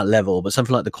remotely on that level, but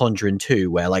something like The Conjuring 2,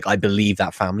 where like I believe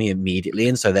that family immediately,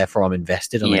 and so therefore I'm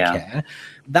invested and I care.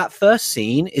 That first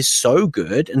scene is so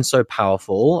good and so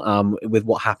powerful, with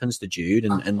what happens to Jude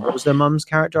and what was their mum's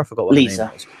character? I forgot what her name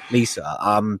was.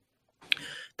 Lisa.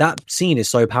 That scene is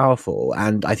so powerful,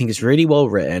 and I think it's really well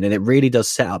written, and it really does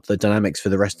set up the dynamics for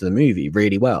the rest of the movie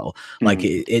really well. Like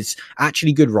it's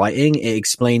actually good writing. It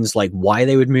explains like why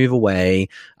they would move away.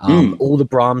 All the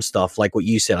Brahms stuff, like what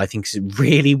you said, I think is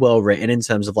really well written in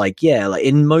terms of like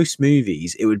in most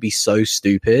movies it would be so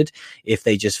stupid if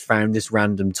they just found this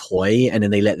random toy and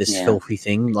then they let this filthy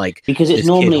thing, like, because it's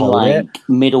normally like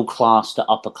middle class to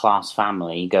upper class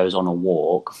family goes on a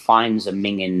walk, finds a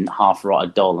minging half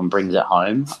rotted doll and brings it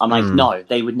home. I'm like, no,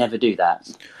 they would never do that.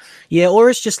 Yeah, or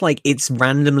it's just like it's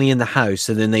randomly in the house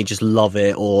and then they just love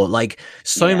it, or like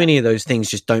so many of those things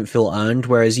just don't feel earned.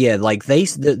 Whereas, like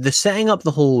the setting up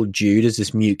the whole Jude as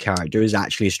this mute character is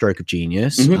actually a stroke of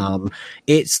genius.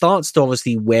 It starts to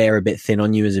obviously wear a bit thin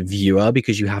on you as a viewer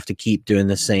because you have to keep doing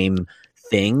the same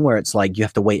thing where it's like you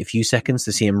have to wait a few seconds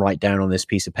to see him write down on this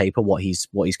piece of paper what he's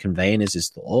conveying as his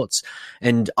thoughts.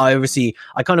 And I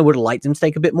kind of would have liked him to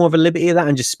take a bit more of a liberty of that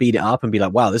and just speed it up and be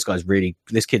like, wow, this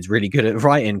kid's really good at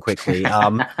writing quickly.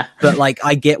 But like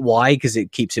I get why, because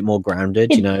it keeps it more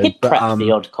grounded, It preps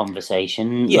the odd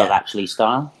conversation, Love Actually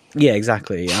style. Yeah,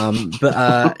 exactly.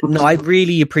 But no, I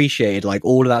really appreciated like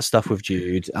all of that stuff with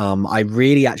Jude. I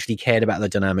really actually cared about the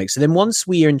dynamics. So then once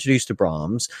we are introduced to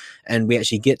Brahms and we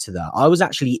actually get to that, I was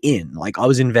actually I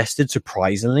was invested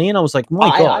surprisingly, and I was like, my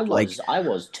God, I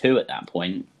was too at that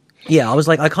point. Yeah, I was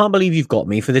like, I can't believe you've got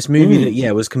me for this movie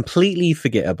that, was completely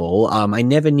forgettable. I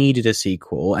never needed a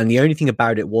sequel. And the only thing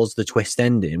about it was the twist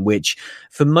ending, which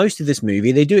for most of this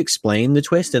movie, they do explain the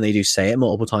twist and they do say it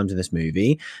multiple times in this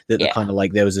movie that they're kind of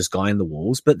like, there was this guy in the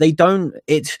walls, but they don't,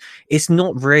 it's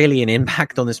not really an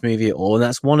impact on this movie at all. And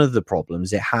that's one of the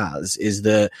problems it has, is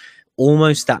that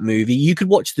almost that movie, you could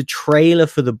watch the trailer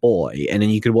for The Boy and then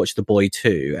you could watch The Boy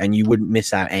 2 and you wouldn't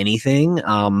miss out anything,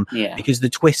 because the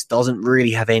twist doesn't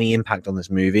really have any impact on this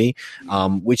movie,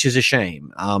 which is a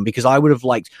shame, because I would have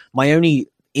liked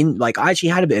I actually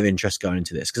had a bit of interest going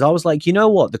into this because I was like, you know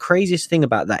what, the craziest thing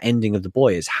about that ending of The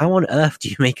Boy is how on earth do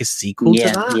you make a sequel to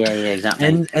that? Yeah,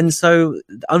 exactly. And so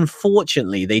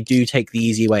unfortunately they do take the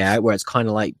easy way out where it's kind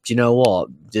of like, do you know what,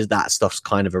 that stuff's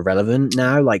kind of irrelevant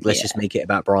now, like let's just make it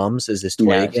about Brahms as this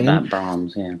toy again. It's about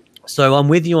Brahms. So I'm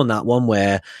with you on that one,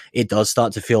 where it does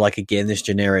start to feel like, again, this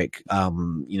generic,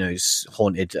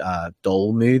 haunted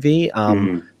doll movie.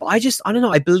 But I don't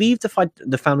know. I believed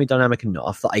the family dynamic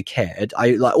enough that I cared.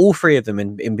 I like all three of them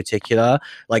in particular,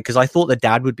 like, because I thought the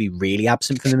dad would be really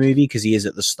absent from the movie because he is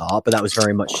at the start, but that was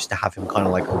very much just to have him kind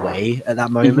of like away at that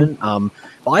moment.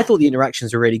 But I thought the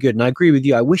interactions were really good, and I agree with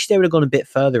you. I wish they would have gone a bit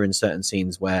further in certain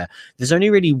scenes where there's only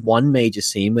really one major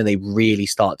scene when they really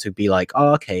start to be like,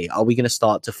 oh, okay, are we going to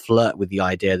start to flirt with the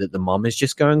idea that the mom is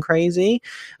just going crazy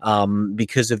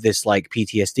because of this like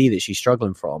PTSD that she's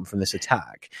struggling from this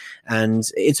attack? And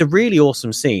it's a really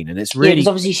awesome scene, and it's really, because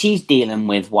obviously she's dealing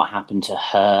with what happened to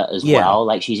her as well.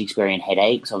 Like, she's experiencing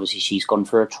headaches. Obviously she's gone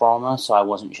through a trauma, so I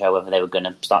wasn't sure whether they were going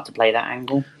to start to play that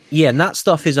angle. Yeah, and that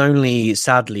stuff is only,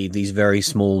 sadly, these very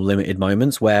small, limited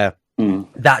moments where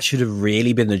that should have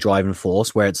really been the driving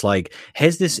force, where it's like,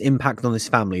 here's this impact on this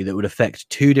family that would affect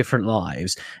two different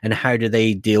lives, and how do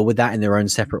they deal with that in their own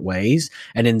separate ways?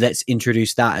 And then let's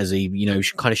introduce that as a, you know,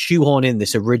 kind of shoehorn in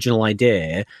this original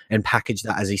idea and package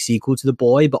that as a sequel to The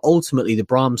Boy. But ultimately, the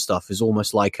Brahms stuff is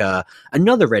almost like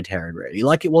another red herring, really,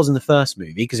 like it was in the first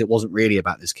movie, because it wasn't really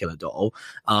about this killer doll.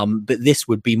 But this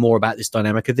would be more about this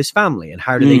dynamic of this family and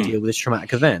how do they deal with this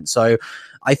traumatic event. So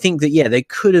I think that, yeah, they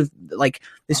could have, like,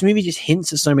 this movie just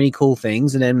hints at so many cool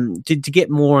things. And then to get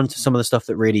more onto some of the stuff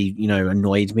that really, you know,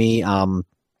 annoyed me,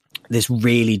 this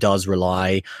really does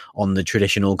rely on the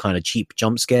traditional kind of cheap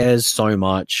jump scares so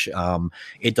much.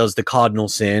 It does the cardinal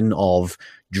sin of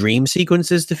dream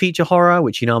sequences to feature horror,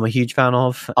 which, you know, I'm a huge fan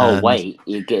of.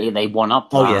 They one up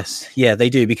that. Oh yes, yeah, they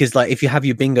do, because like if you have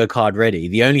your bingo card ready,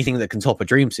 the only thing that can top a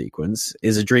dream sequence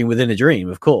is a dream within a dream,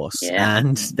 of course.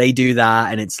 And they do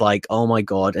that, and it's like, oh my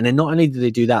god. And then not only do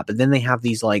they do that, but then they have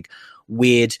these like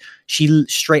weird, she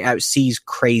straight out sees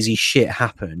crazy shit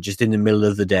happen just in the middle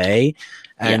of the day.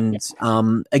 And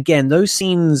again, those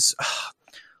scenes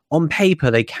on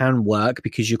paper, they can work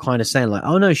because you're kind of saying like,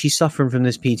 oh no, she's suffering from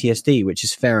this PTSD, which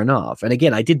is fair enough. And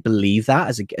again, I did believe that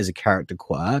as a character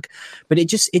quirk, but it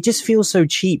just feels so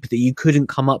cheap that you couldn't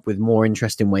come up with more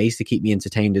interesting ways to keep me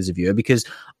entertained as a viewer, because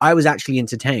I was actually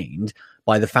entertained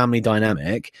by the family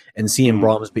dynamic and seeing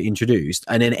Brahms be introduced.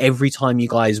 And then every time you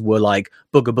guys were like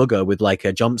booger with like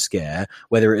a jump scare,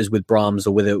 whether it was with Brahms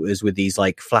or whether it was with these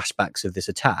like flashbacks of this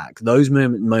attack, those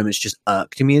moments just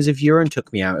irked me as a viewer and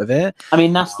took me out of it. I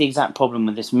mean, that's the exact problem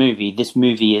with this movie. This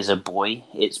movie is a boy.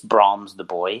 It's Brahms the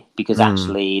boy, because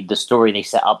actually the story they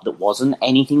set up that wasn't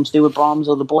anything to do with Brahms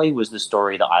or the boy was the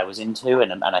story that I was into,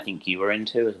 and I think you were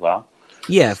into as well.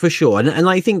 Yeah, for sure. And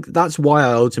I think that's why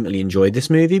I ultimately enjoyed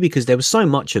this movie, because there was so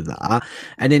much of that.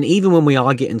 And then even when we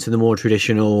are getting to the more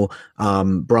traditional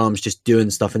Brahms just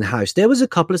doing stuff in the house, there was a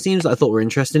couple of scenes that I thought were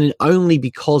interesting, and only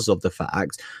because of the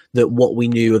fact that what we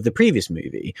knew of the previous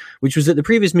movie, which was that the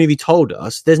previous movie told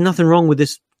us there's nothing wrong with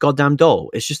this goddamn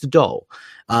doll. It's just a doll.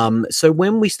 So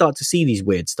when we start to see these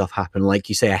weird stuff happen, like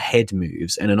you say, a head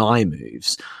moves and an eye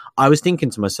moves, I was thinking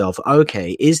to myself,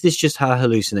 okay, is this just her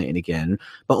hallucinating again?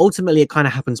 But ultimately it kind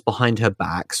of happens behind her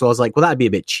back. So I was like, well, that'd be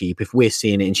a bit cheap if we're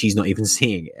seeing it and she's not even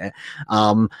seeing it.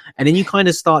 And then you kind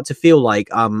of start to feel like,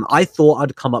 I thought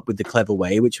I'd come up with the clever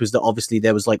way, which was that obviously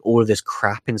there was like all of this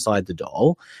crap inside the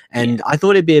doll. And I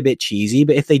thought it'd be a bit cheesy,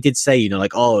 but if they did say, you know,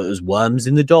 like, oh, it was worms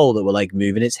in the doll that were like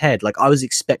moving its head, like I was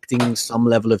expecting some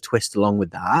level of twist along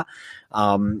with that.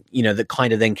 You know, that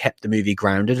kind of then kept the movie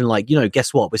grounded and like, you know,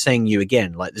 guess what? We're saying you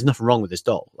again, like there's nothing wrong with this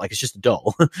doll. Like it's just a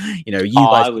doll. You know, you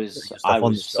guys. I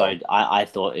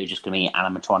thought it was just going to be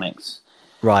animatronics.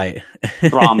 Right.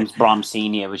 Brahms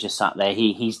Senior was just sat there.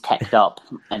 He's teched up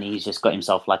and he's just got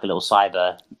himself like a little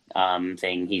cyber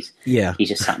thing. He's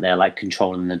just sat there like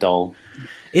controlling the doll.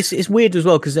 It's weird as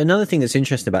well, because another thing that's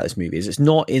interesting about this movie is it's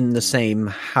not in the same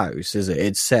house, is it?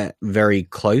 It's set very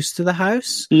close to the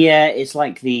house. Yeah, it's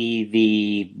like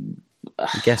the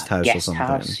guest house or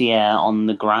something. On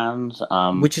the grounds,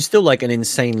 which is still like an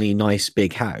insanely nice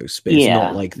big house, but it's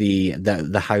not like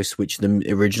the house which the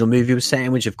original movie was set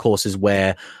in, which of course is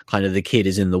where kind of the kid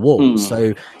is in the walls.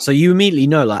 So you immediately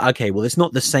know, like, okay, well, it's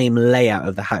not the same layout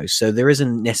of the house, so there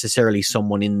isn't necessarily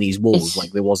someone in these walls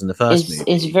like there was in the first movie.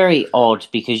 It's very odd,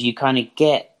 because you kind of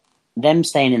get them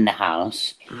staying in the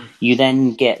house. You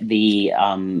then get the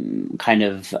kind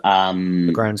of the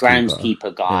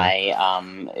groundskeeper guy,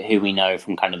 who we know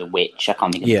from kind of The Witch. I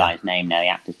can't think of the guy's name now, the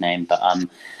actor's name, but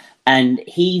and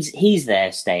he's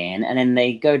there staying, and then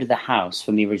they go to the house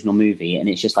from the original movie, and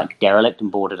it's just like derelict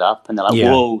and boarded up, and they're like,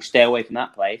 "Whoa, stay away from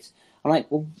that place." I'm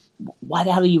like, well, why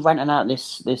the hell are you renting out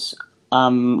this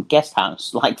guest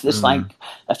house? Like this, like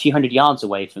a few hundred yards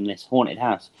away from this haunted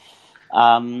house.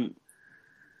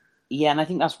 Yeah, and I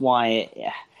think that's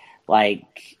why,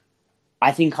 like,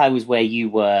 I think I was where you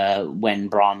were when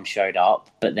Brahms showed up,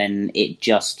 but then it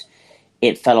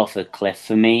fell off a cliff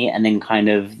for me, and then kind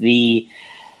of the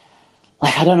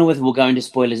like, I don't know whether we'll go into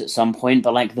spoilers at some point,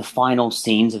 but like the final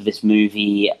scenes of this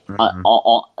movie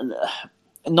are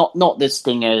not the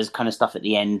stingers kind of stuff at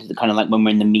the end, kind of like when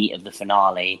we're in the meat of the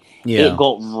finale. It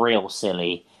got real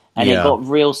silly, and it got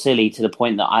real silly to the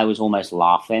point that I was almost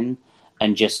laughing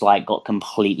and just like got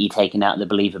completely taken out of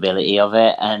the believability of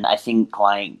it. And I think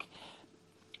like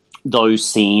those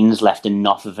scenes left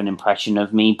enough of an impression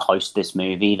of me post this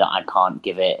movie that I can't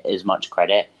give it as much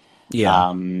credit.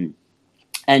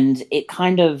 And it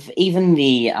kind of, even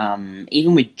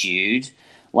with Jude,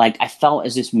 like I felt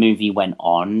as this movie went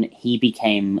on, he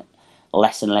became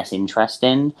less and less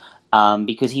interesting,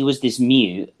 because he was this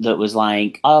mute that was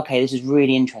like, oh, okay, this is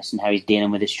really interesting how he's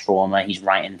dealing with his trauma. He's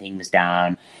writing things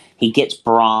down. He gets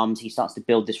Brahms. He starts to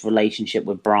build this relationship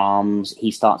with Brahms.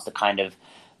 He starts to kind of,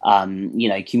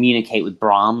 communicate with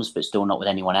Brahms, but still not with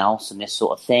anyone else and this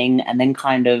sort of thing. And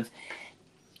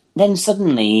then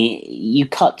suddenly you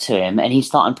cut to him and he's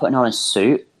starting putting on a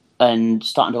suit and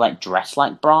starting to like dress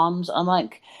like Brahms. I'm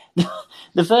like,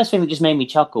 the first thing that just made me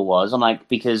chuckle was, I'm like,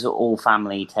 because all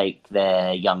family take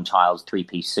their young child's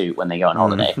 3-piece suit when they go on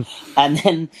holiday. And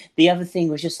then the other thing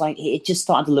was just like, it just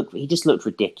started to look, he just looked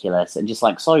ridiculous and just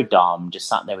like so dumb, just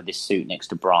sat there with this suit next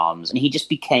to Brahms. And he just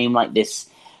became like this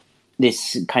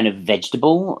kind of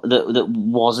vegetable that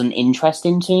wasn't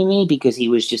interesting to me, because he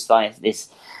was just like this,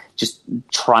 just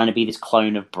trying to be this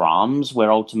clone of Brahms,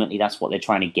 where ultimately that's what they're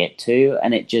trying to get to.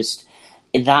 And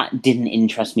that didn't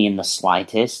interest me in the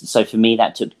slightest. So for me,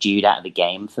 that took Jude out of the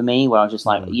game for me, where I was just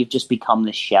like, you've just become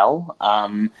this shell.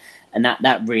 And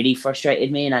that really frustrated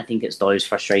me. And I think it's those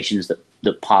frustrations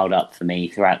that piled up for me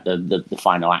throughout the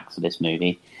final acts of this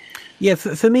movie. Yeah,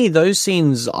 for me, those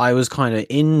scenes I was kind of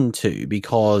into,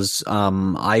 because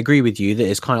I agree with you that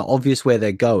it's kind of obvious where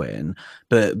they're going,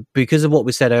 but because of what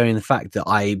we said earlier, the fact that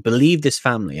I believed this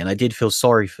family and I did feel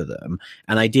sorry for them,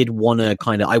 and I did want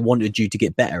to I wanted you to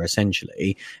get better,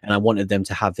 essentially, and I wanted them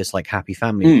to have this like happy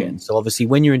family again. So obviously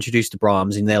when you're introduced to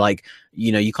Brahms and they're like,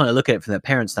 you kind of look at it from their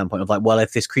parents' standpoint of like, well,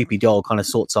 if this creepy doll kind of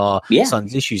sorts our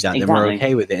son's issues out, then we're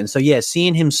okay with it. And so,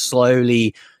 seeing him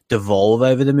slowly devolve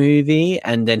over the movie,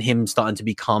 and then him starting to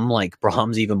become like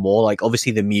Brahms even more, like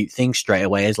obviously the mute thing straight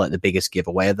away is like the biggest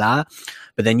giveaway of that,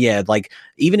 but then like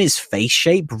even his face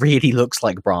shape really looks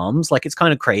like Brahms. Like it's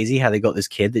kind of crazy how they got this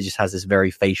kid that just has this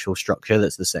very facial structure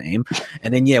that's the same,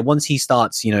 and then once he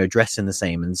starts dressing the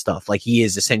same and stuff, like he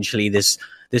is essentially this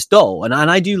doll, and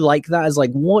I do like that as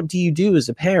like, what do you do as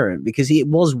a parent, because it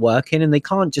was working and they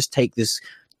can't just take this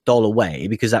doll away,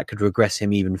 because that could regress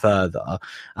him even further.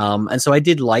 And so I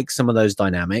did like some of those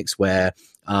dynamics where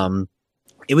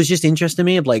it was just interesting to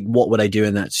me of like, what would I do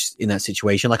in that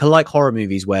situation? Like I like horror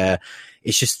movies where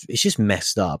it's just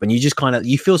messed up, and you just kind of,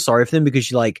 you feel sorry for them,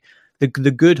 because you like the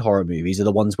good horror movies are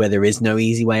the ones where there is no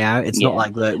easy way out. It's not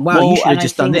like you should have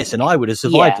just done this and I would have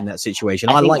survived in that situation.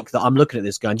 I like that I'm looking at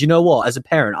this going, do you know what? As a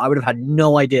parent, I would have had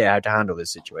no idea how to handle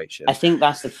this situation. I think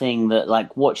that's the thing that,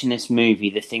 like, watching this movie,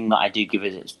 the thing that I do give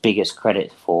it its biggest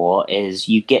credit for is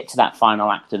you get to that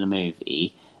final act of the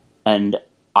movie, and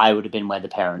I would have been where the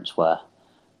parents were.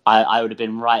 I would have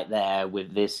been right there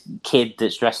with this kid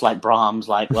that's dressed like Brahms,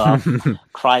 like, well,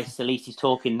 Christ, at least he's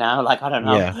talking now. Like, I don't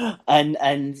know. Yeah.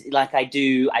 And like, I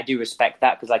do respect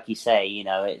that, because like you say,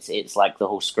 it's like the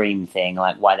whole Scream thing.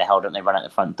 Like, why the hell don't they run out the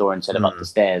front door instead of up the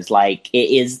stairs? Like, it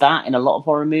is that in a lot of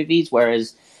horror movies,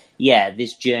 whereas,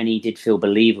 this journey did feel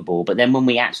believable. But then when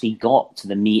we actually got to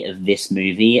the meat of this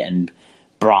movie and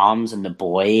Brahms and the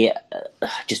boy,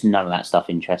 just none of that stuff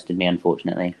interested me,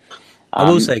 unfortunately. I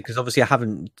will say, because obviously I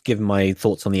haven't given my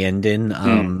thoughts on the ending.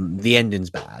 The ending's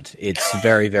bad. It's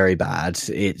very, very bad.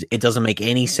 It doesn't make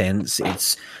any sense.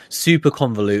 It's super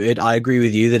convoluted. I agree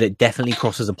with you that it definitely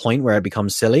crosses a point where it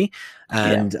becomes silly,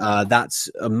 and that's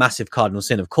a massive cardinal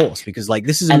sin, of course, because like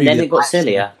this is a movie, and then it got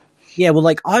sillier. Yeah, well,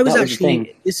 like I was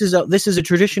actually, this is a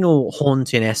traditional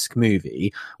haunting-esque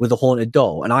movie with a haunted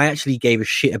doll, and I actually gave a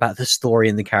shit about the story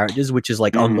and the characters, which is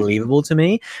like unbelievable to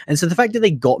me. And so the fact that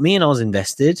they got me and I was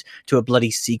invested to a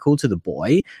bloody sequel to The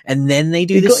Boy, and then they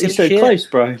do this got you so shit. Close,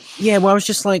 bro. Yeah, well, I was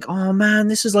just like, oh man,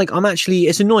 this is like,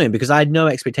 it's annoying because I had no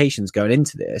expectations going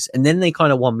into this, and then they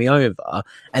kind of won me over,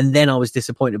 and then I was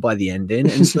disappointed by the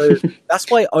ending, and so that's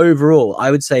why overall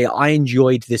I would say I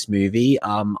enjoyed this movie.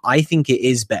 I think it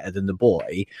is better than The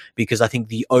Boy, because I think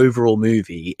the overall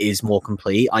movie is more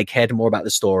complete. I cared more about the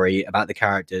story, about the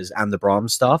characters, and the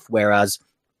Brahms stuff, whereas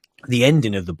the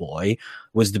ending of The Boy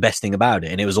was the best thing about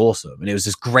it, and it was awesome, and it was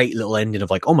this great little ending of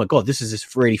like, oh my god, this is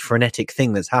this really frenetic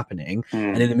thing that's happening,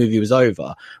 and then the movie was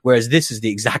over. Whereas this is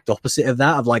the exact opposite of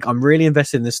that, of like, I'm really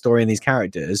invested in this story and these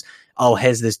characters, oh,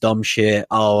 here's this dumb shit.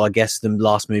 Oh, I guess the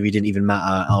last movie didn't even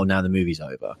matter. Oh, now the movie's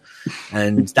over.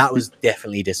 And that was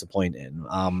definitely disappointing.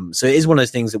 So it is one of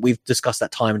those things that we've discussed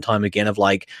that time and time again of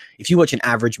like, if you watch an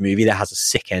average movie that has a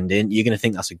sick ending, you're going to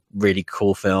think that's a really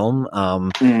cool film.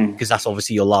 Because that's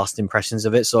obviously your last impressions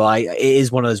of it. So it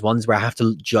is one of those ones where I have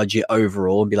to judge it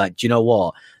overall and be like, do you know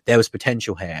what? There was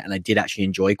potential here, and I did actually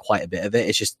enjoy quite a bit of it.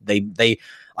 It's just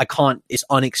I can't. It's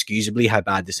unexcusably how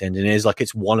bad this ending is. Like,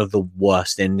 it's one of the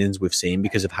worst endings we've seen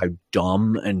because of how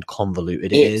dumb and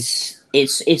convoluted it is.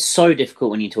 It's so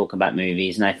difficult when you talk about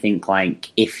movies, and I think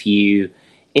like if the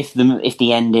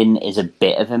ending is a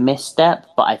bit of a misstep,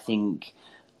 but I think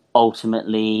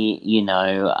ultimately, you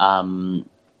know,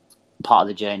 part of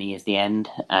the journey is the end,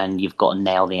 and you've got to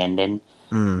nail the ending.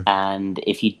 And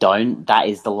if you don't, that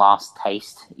is the last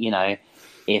taste. You know,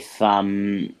 if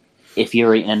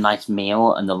you're eating a nice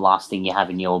meal and the last thing you have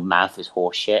in your mouth is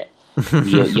horse shit,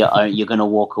 you're going to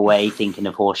walk away thinking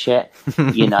of horse shit,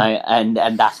 you know, and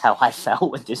that's how I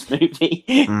felt with this movie,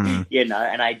 you know,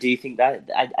 and I do think that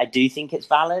I do think it's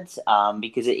valid,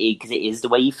 because it is the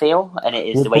way you feel, and it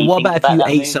is the way you think about that movie. What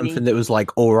about if you ate something that was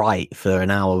like all right for an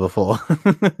hour before?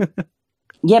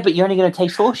 Yeah, but you're only going to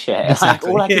taste horse shit.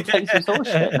 Exactly. Like, all I can taste is horse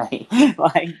shit, mate.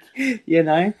 Like, you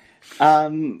know.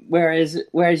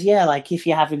 Whereas, yeah, like if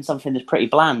you're having something that's pretty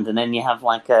bland, and then you have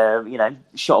like a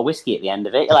shot of whiskey at the end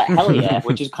of it, you're like, hell yeah,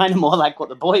 which is kind of more like what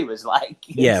The Boy was like.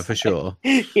 Yeah, for sure.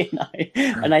 You know,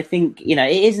 and I think it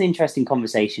is an interesting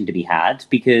conversation to be had,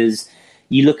 because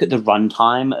you look at the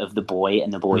runtime of The Boy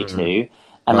and The Boy 2,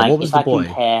 and right, like if I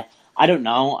compare. I don't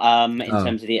know. In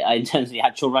terms of the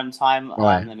actual runtime,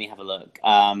 right. Let me have a look.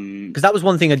 Because that was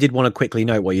one thing I did want to quickly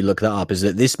note while you look that up, is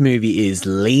that this movie is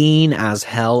lean as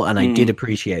hell, and I did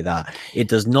appreciate that. It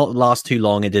does not last too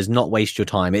long. It does not waste your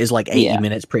time. It is like 80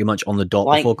 minutes pretty much on the dot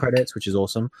before credits, which is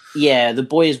awesome. Yeah, The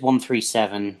Boy is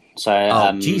 137.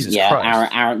 So, Jesus Christ.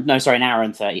 An hour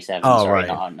and 37. Oh, sorry,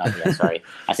 right. Sorry.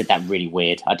 I said that really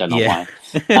weird. I don't know why.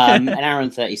 An hour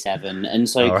and 37. And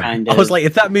so kind of... I was like,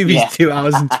 if that movie's 2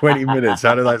 hours and 20 minutes,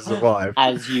 how did I survive?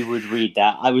 As you would read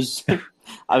that. I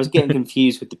was getting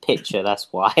confused with the picture, that's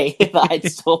why that I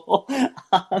saw.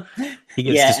 He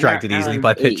gets distracted easily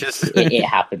by pictures. It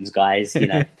happens, guys, you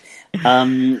know.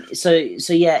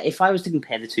 So yeah, if I was to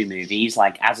compare the two movies,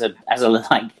 like as a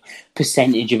like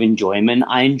percentage of enjoyment,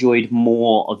 I enjoyed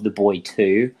more of The Boy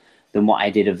 2 than what I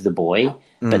did of The Boy.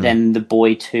 But then The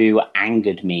Boy 2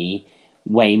 angered me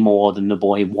way more than The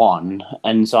Boy 1,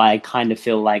 and so I kind of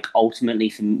feel like ultimately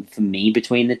for me,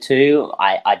 between the two,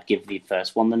 I'd give the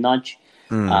first one the nudge.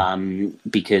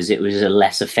 Because it was a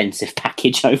less offensive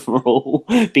package overall.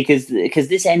 because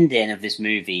this ending of this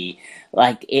movie,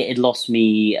 like, it had lost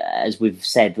me, as we've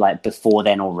said, like before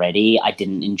then already. I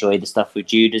didn't enjoy the stuff with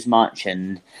Jude as much,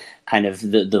 and kind of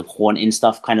the haunting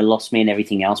stuff kind of lost me and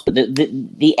everything else. But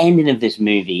the ending of this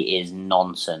movie is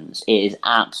nonsense. It is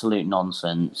absolute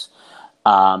nonsense.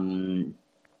 And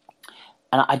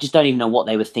I just don't even know what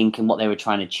they were thinking, what they were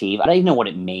trying to achieve. I don't even know what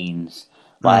it means.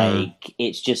 Like,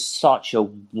 it's just such a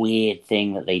weird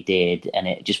thing that they did, and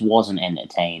it just wasn't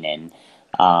entertaining.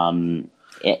 It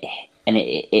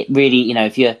really,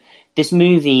 if you're this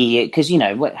movie, because you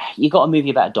got a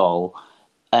movie about a doll,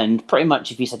 and pretty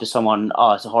much if you said to someone,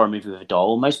 "Oh, it's a horror movie with a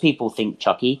doll," most people think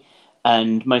Chucky,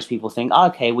 and most people think, oh,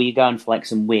 "Okay, well, you're going for like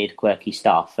some weird, quirky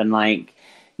stuff," and like.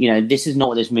 This is not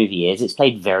what this movie is. It's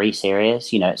played very serious.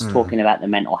 It's talking about the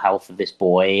mental health of this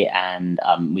boy, and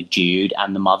with Jude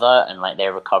and the mother, and like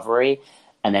their recovery.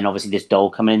 And then obviously this doll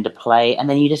coming into play. And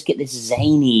then you just get this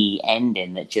zany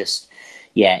ending that just,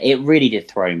 it really did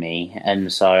throw me.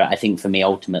 And so I think for me,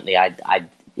 ultimately,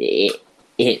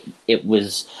 it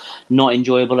was not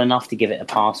enjoyable enough to give it a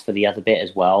pass for the other bit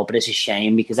as well. But it's a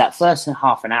shame, because that first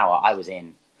half an hour I was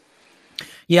in.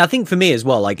 Yeah, I think for me as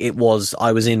well, like I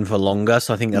was in for longer,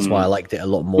 so I think that's why I liked it a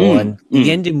lot more. And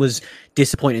the ending was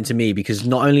disappointing to me, because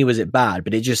not only was it bad,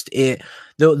 but the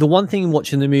one thing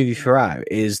watching the movie throughout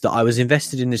is that I was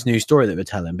invested in this new story that we're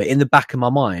telling, but in the back of my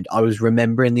mind, I was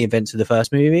remembering the events of the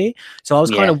first movie. So I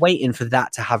was kind of waiting for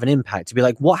that to have an impact, to be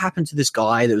like, what happened to this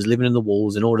guy that was living in the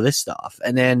walls and all of this stuff?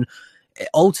 And then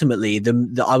ultimately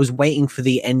I was waiting for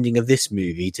the ending of this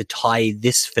movie to tie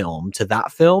this film to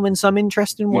that film in some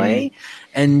interesting way,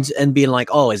 and being like,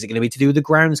 oh, is it going to be to do with the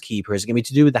groundskeeper? Is it going to be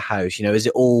to do with the house?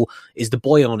 Is the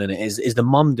boy on in it? Is the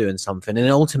mum doing something? And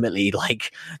ultimately,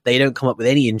 like, they don't come up with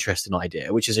any interesting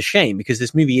idea, which is a shame, because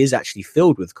this movie is actually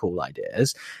filled with cool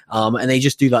ideas. And they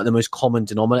just do like the most common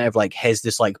denominator of like, here's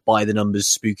this like by the numbers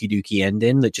spooky dooky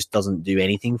ending that just doesn't do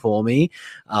anything for me.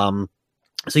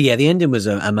 So yeah, the ending was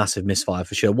a massive misfire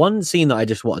for sure. One scene that I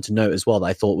just wanted to note as well that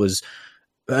I thought was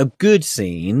a good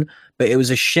scene, but it was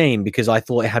a shame because I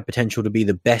thought it had potential to be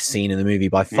the best scene in the movie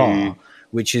by far.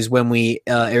 Which is when we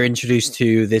are introduced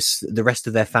to the rest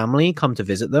of their family come to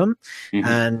visit them.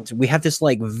 And we have this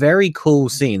like very cool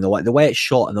scene. The way it's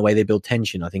shot and the way they build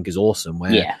tension, I think is awesome.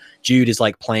 Where Jude is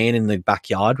like playing in the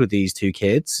backyard with these two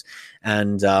kids.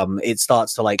 And it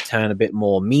starts to like turn a bit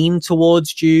more mean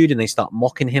towards Jude, and they start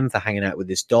mocking him for hanging out with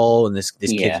this doll, and this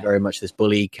kid's very much this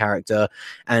bully character.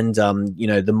 And you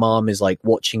know, the mom is like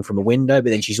watching from a window, but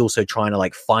then she's also trying to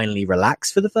like finally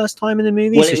relax for the first time in the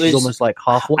movie. Well, so she's almost like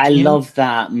half watching. I love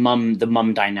that the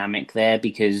mum dynamic there,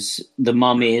 because the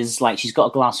mum is like, she's got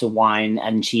a glass of wine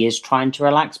and she is trying to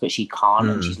relax, but she can't,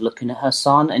 and she's looking at her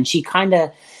son, and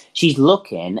she's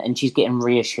looking and she's getting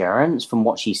reassurance from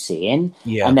what she's seeing.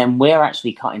 And then we're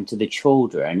actually cutting to the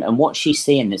children, and what she's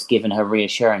seeing that's giving her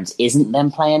reassurance isn't them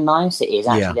playing nice. It is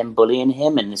actually them bullying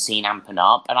him and the scene amping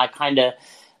up. And I find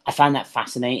that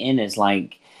fascinating, as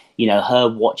like, you know, her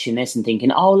watching this and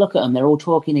thinking, oh, look at them, they're all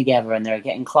talking together and they're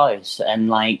getting close. And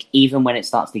like, even when it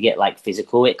starts to get like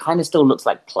physical, it kind of still looks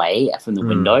like play from the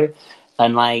window.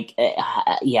 And like,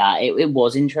 it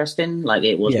was interesting. Like,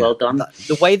 it was well done.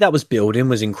 The way that was building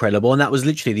was incredible, and that was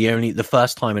literally the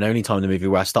first time and only time in the movie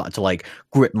where I started to like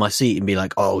grip my seat and be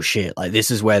like, "Oh shit! Like,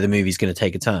 this is where the movie's going to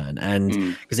take a turn."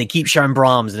 And because they keep showing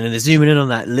Brahms, and then they're zooming in on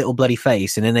that little bloody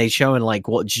face, and then they're showing like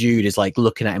what Jude is like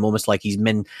looking at him, almost like he's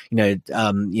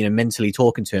mentally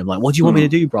talking to him, like, "What do you want me to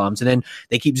do, Brahms?" And then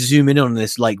they keep zooming in on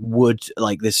this like wood,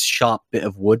 like this sharp bit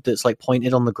of wood that's like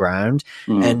pointed on the ground.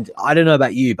 And I don't know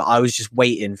about you, but I was just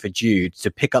waiting for Jude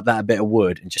to pick up that bit of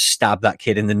wood and just stab that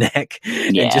kid in the neck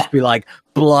and just be like,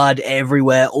 blood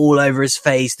everywhere, all over his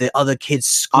face. The other kids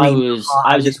scream.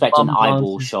 I was expecting an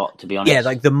eyeball shot, to be honest. Yeah,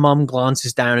 like the mum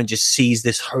glances down and just sees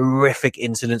this horrific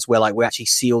incident where like we actually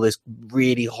see all this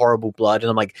really horrible blood, and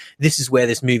I'm like, this is where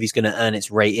this movie's going to earn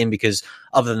its rating, because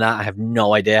other than that, I have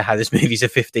no idea how this movie's a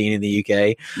 15 in the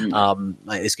UK.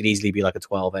 Like, this could easily be like a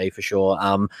 12A for sure.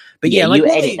 But yeah, like, you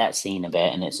edit that scene a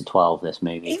bit and it's a 12. This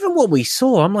movie, even what we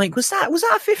saw, I'm like, was that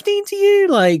a 15 to you?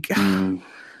 Like.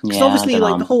 Because obviously,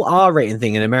 like, the whole R rating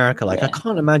thing in America, like, I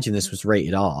can't imagine this was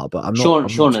rated R, but I'm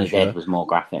not. Shaun of the Dead was more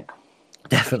graphic.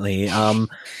 Definitely.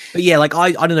 But yeah, like,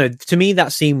 I don't know. To me,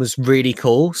 that scene was really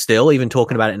cool still, even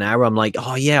talking about it now. I'm like,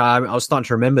 oh yeah, I was starting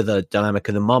to remember the dynamic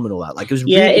of the mum and all that. Like, it was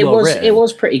really well written. It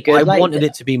was pretty good. I wanted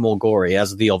it to be more gory,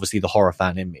 as obviously the horror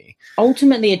fan in me.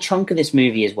 Ultimately, a chunk of this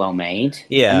movie is well made.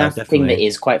 Yeah, and that's definitely. the thing that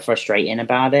is quite frustrating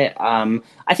about it.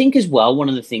 I think as well, one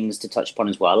of the things to touch upon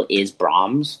as well is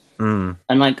Brahms. And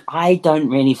like, I don't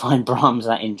really find Brahms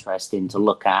that interesting to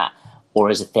look at or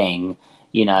as a thing.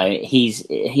 You know,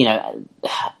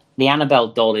 the Annabelle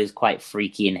doll is quite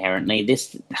freaky inherently.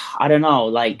 This, I don't know,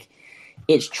 like,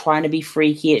 it's trying to be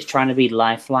freaky, it's trying to be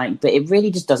lifelike, but it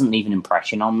really just doesn't leave an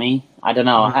impression on me. I don't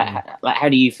know. How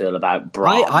do you feel about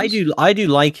Brahms? I do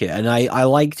like it, and I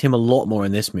liked him a lot more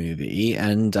in this movie.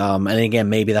 And again,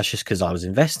 maybe that's just because I was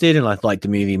invested and I liked the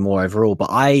movie more overall. But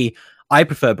I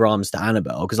prefer Brahms to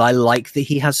Annabelle because I like that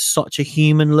he has such a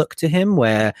human look to him,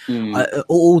 where at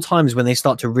all times when they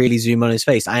start to really zoom on his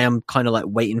face, I am kind of like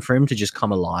waiting for him to just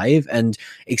come alive. And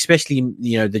especially,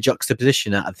 you know, the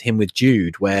juxtaposition of him with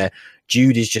Jude, where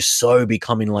Jude is just so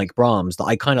becoming like Brahms, that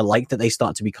I kind of like that they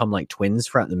start to become like twins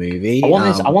throughout the movie. I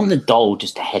want the doll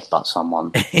just to headbutt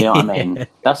someone. You know what I mean?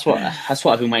 That's what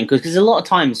I've been waiting, because a lot of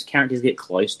times characters get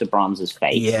close to Brahms's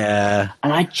face. Yeah.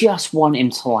 And I just want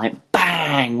him to like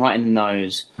bang right in the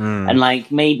nose. And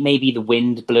like maybe the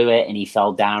wind blew it and he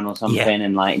fell down or something.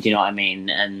 And like, do you know what I mean?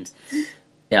 And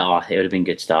yeah, it would have been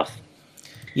good stuff.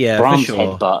 Yeah, Brahms for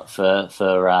sure. headbutt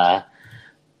for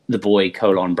the boy :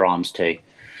 Brahms too.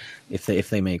 If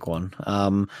they make one.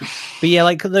 But yeah,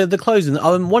 like the closing.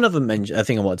 One of them, a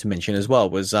thing I wanted to mention as well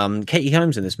was Katie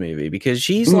Holmes in this movie, because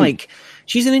she's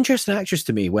an interesting actress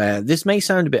to me, where this may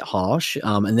sound a bit harsh,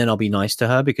 and then I'll be nice to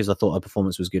her because I thought her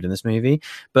performance was good in this movie.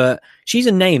 But she's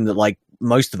a name that, like,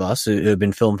 most of us who have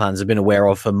been film fans have been aware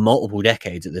of for multiple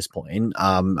decades at this point.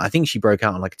 I think she broke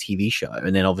out on like a TV show,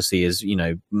 and then obviously is, you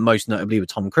know, most notably with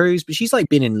Tom Cruise, but she's like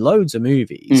been in loads of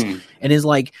movies and is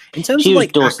like, in terms of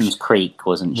like Dawson's Creek,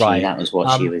 wasn't she? Right. That was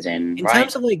what she was in. In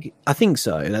terms of like, I think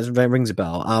so. That rings a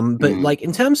bell. But like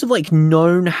in terms of like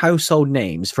known household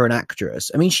names for an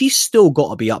actress, I mean, she's still got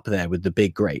to be up there with the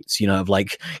big greats. You know, of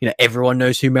like, you know, everyone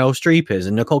knows who Meryl Streep is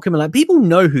and Nicole Kidman. Like, people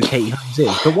know who Katie Holmes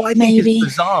is, but what I think is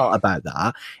bizarre about that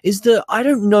is that I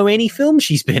don't know any film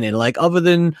she's been in, like, other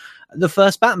than the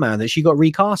first Batman that she got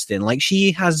recast in. Like,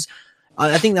 she has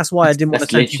I think that's why I didn't want to.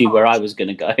 That's literally where I was going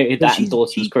to go. That and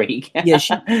Dawson's Creek. Yeah,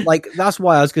 that's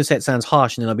why I was going to say it sounds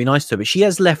harsh, and then I'll be nice to her. But she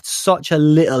has left such a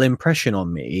little impression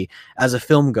on me as a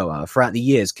film goer throughout the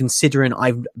years, considering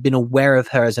I've been aware of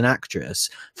her as an actress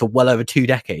for well over 2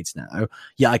 decades now.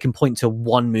 Yeah, I can point to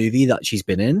one movie that she's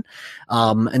been in,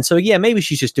 and so yeah, maybe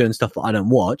she's just doing stuff that I don't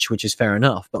watch, which is fair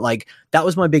enough. But like, that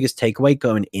was my biggest takeaway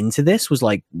going into this was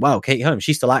like, wow, Katie Holmes,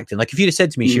 she's still acting. Like, if you'd have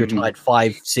said to me she retired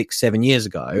 5, 6, 7 years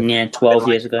ago, 12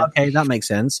 years ago. Okay, that makes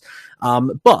sense.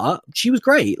 But she was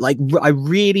great. Like, I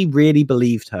really, really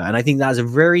believed her. And I think that is a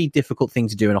very difficult thing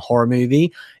to do in a horror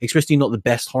movie, especially not the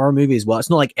best horror movie as well. It's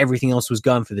not like everything else was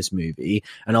going for this movie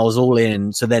and I was all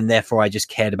in. So then therefore I just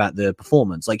cared about the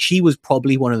performance. Like, she was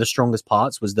probably one of the strongest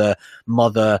parts was the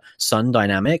mother-son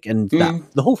dynamic and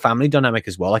the whole family dynamic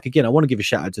as well. Like, again, I want to give a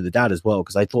shout out to the dad as well,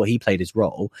 because I thought he played his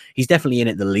role. He's definitely in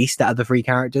it the least out of the 3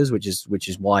 characters, which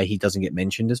is why he doesn't get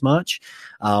mentioned as much.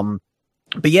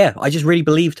 But yeah, I just really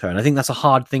believed her. And I think that's a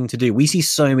hard thing to do. We see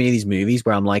so many of these movies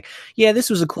where I'm like, yeah, this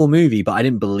was a cool movie, but I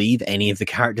didn't believe any of the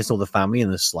characters or the family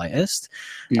in the slightest.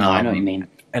 No, I know what you mean.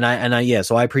 And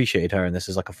so I appreciate her. And this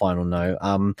is like a final note.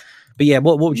 But yeah,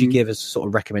 what would you give as a sort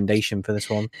of recommendation for this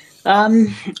one?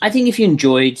 I think if you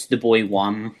enjoyed The Boy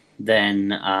 1, then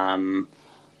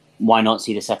why not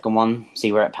see the second one,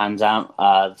 see where it pans out.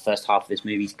 The first half of this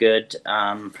movie's good.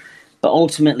 But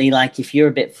ultimately, like, if you're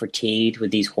a bit fatigued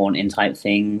with these haunting type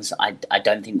things, I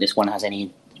don't think this one has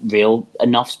any real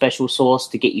enough special sauce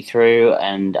to get you through.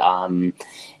 And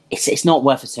it's not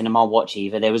worth a cinema watch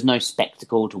either. There was no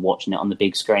spectacle to watching it on the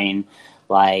big screen.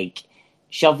 Like,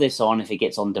 shove this on if it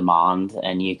gets on demand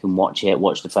and you can watch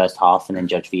the first half and then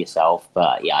judge for yourself.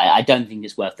 But yeah, I don't think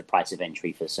it's worth the price of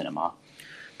entry for cinema.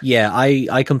 Yeah,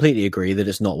 I completely agree that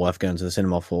it's not worth going to the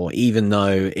cinema for, even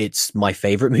though it's my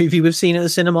favorite movie we've seen at the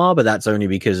cinema, but that's only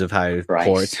because of how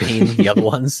poor it's been, the other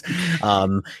ones.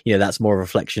 That's more a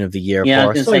reflection of the year. Yeah, I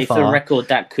was going to say, for the record,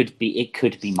 it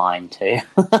could be mine too.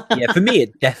 Yeah, for me,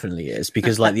 it definitely is,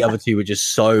 because like the other two were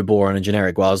just so boring and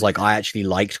generic. Well, I was like, I actually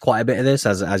liked quite a bit of this,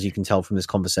 as you can tell from this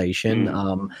conversation.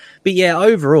 But yeah,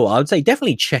 overall, I would say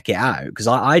definitely check it out, because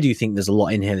I do think there's a lot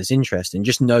in here that's interesting.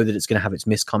 Just know that it's going to have its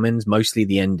miscomings, mostly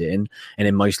the ending, and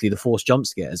then mostly the forced jump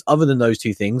scares. Other than those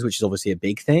 2 things, which is obviously a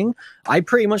big thing, I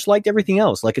pretty much liked everything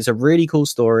else. Like, it's a really cool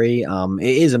story. It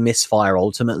is a misfire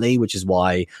ultimately, which is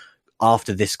why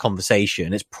after this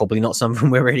conversation, it's probably not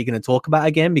something we're really going to talk about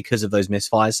again because of those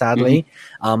misfires, sadly.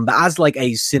 But as like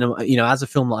a cinema, as a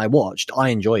film that I watched, I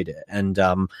enjoyed it. And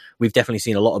we've definitely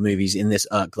seen a lot of movies in this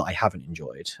that I haven't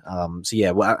enjoyed. So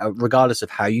yeah, regardless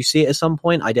of how you see it at some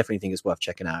point, I definitely think it's worth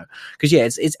checking out. Because yeah,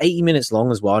 it's 80 minutes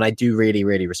long as well. And I do really,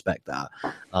 really respect that.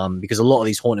 Because a lot of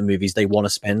these haunted movies, they want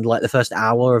to spend like the first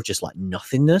hour of just like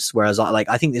nothingness. Whereas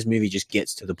I think this movie just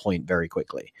gets to the point very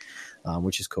quickly,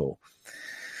 which is cool.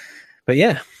 But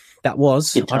yeah, that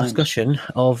was our discussion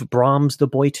of Brahms' The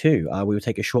Boy 2. We will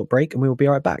take a short break and we will be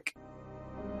right back.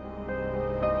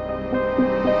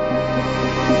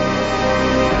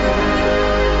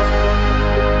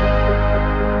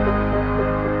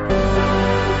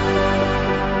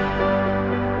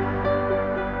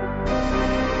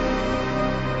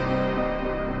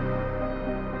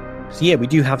 So yeah, we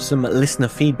do have some listener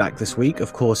feedback this week.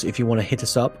 Of course, if you want to hit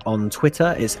us up on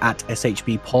Twitter, it's at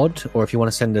SHBpod, or if you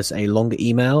want to send us a longer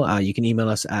email, you can email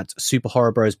us at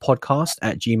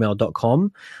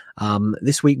superhorrorbrospodcast@gmail.com.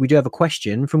 This week we do have a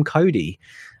question from Cody,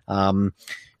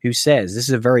 who says, this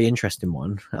is a very interesting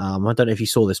one. I don't know if you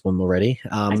saw this one already.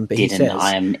 But he says,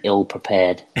 I am ill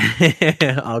prepared.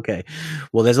 Okay.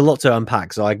 Well, there's a lot to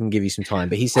unpack, so I can give you some time.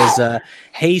 But he says,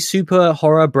 hey, super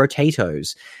horror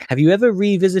brotatoes, have you ever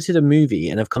revisited a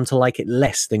movie and have come to like it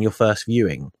less than your first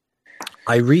viewing?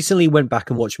 I recently went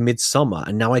back and watched Midsummer,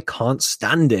 and now I can't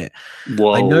stand it.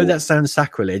 Whoa. I know that sounds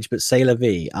sacrilege, but c'est la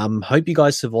vie. Hope you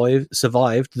guys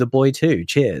survived The Boy 2.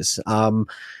 Cheers.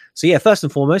 So yeah, first and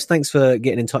foremost, thanks for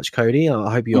getting in touch, Cody. I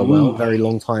hope you are well. Very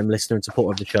long time listener and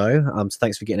supporter of the show. So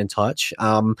thanks for getting in touch.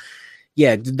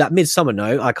 Yeah, that Midsummer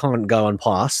note, I can't go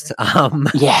unpast.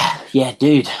 Yeah,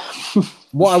 dude.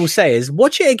 What I will say is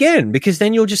watch it again, because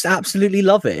then you'll just absolutely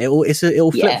love it.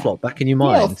 It'll flip-flop back in your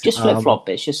mind. Yeah, just flip-flop.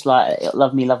 It's just like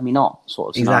love me, not sort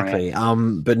of scenario.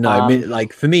 Exactly. But no,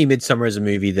 like for me, Midsummer is a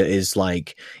movie that is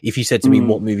like, if you said to me,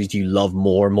 what movies do you love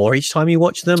more and more each time you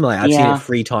watch them? Like I've seen it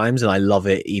 3 times and I love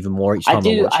it even more each time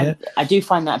I watch it. I do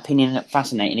find that opinion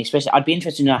fascinating, especially I'd be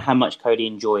interested to know how much Cody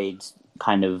enjoyed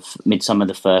kind of Midsummer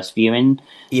the first viewing.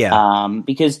 Yeah.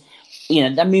 Because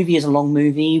that movie is a long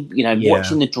movie.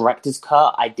 Watching the director's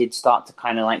cut, I did start to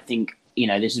kind of like think,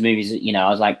 this is movies. I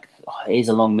was like, it is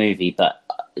a long movie, but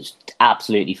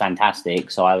absolutely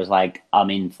fantastic. So I was like, I'm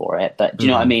in for it. But do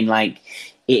you know what I mean? Like,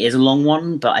 it is a long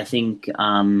one, but I think,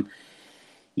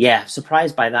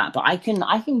 surprised by that. But I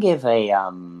can give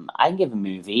a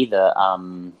movie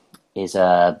that is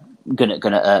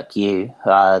gonna irk you.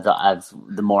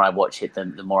 The more I watch it,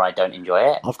 the more I don't enjoy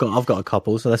it. I've got a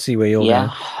couple, so let's see where you're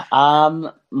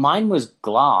going. Mine was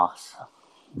Glass.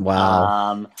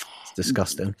 Wow. It's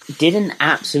disgusting. Didn't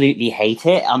absolutely hate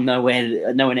it. I'm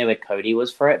nowhere near where Cody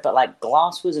was for it, but like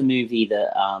Glass was a movie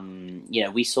that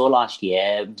we saw last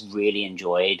year, really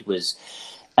enjoyed,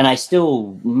 and I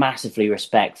still massively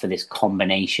respect for this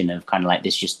combination of kind of like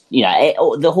this, just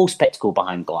the whole spectacle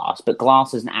behind Glass. But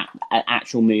Glass as an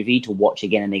actual movie to watch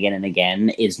again and again and again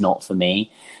is not for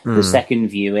me. The second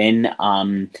viewing,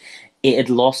 it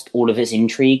had lost all of its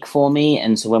intrigue for me,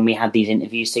 and so when we had these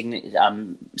interview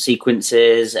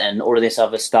sequences and all of this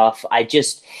other stuff, it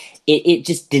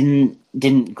just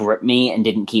didn't grip me and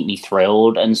didn't keep me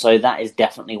thrilled. And so that is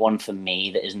definitely one for me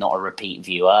that is not a repeat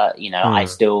viewer. I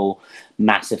still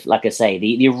like I say,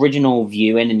 the original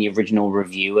viewing and the original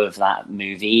review of that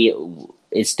movie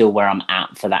is still where I'm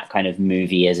at for that kind of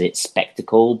movie as its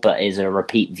spectacle, but as a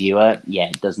repeat viewer,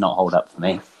 it does not hold up for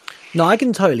me. No, I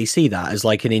can totally see that as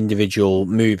like an individual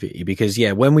movie because,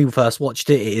 when we first watched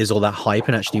it, it is all that hype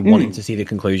and actually wanting to see the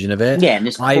conclusion of it. Yeah, and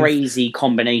this crazy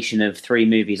combination of 3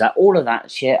 movies, like all of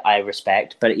that shit I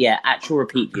respect. But actual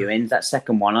repeat viewings, that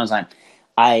second one, I was like,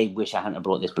 I wish I hadn't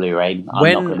brought this Blu-ray. I'm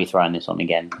not going to be throwing this on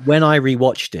again. When I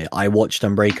rewatched it, I watched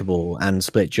Unbreakable and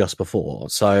Split just before.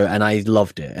 And I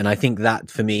loved it. And I think that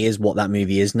for me is what that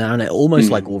movie is now. And almost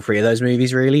like all 3 of those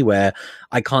movies, really, where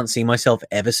I can't see myself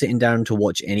ever sitting down to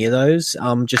watch any of those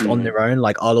just on their own.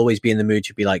 Like, I'll always be in the mood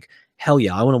to be like, hell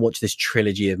yeah, I want to watch this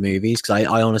trilogy of movies because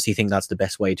I honestly think that's the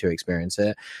best way to experience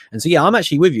it. And so, I'm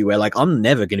actually with you where like I'm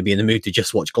never going to be in the mood to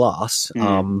just watch Glass,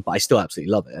 but I still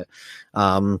absolutely love it.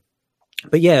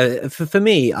 But for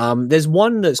me, there's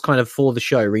one that's kind of for the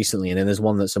show recently, and then there's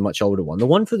one that's a much older one. The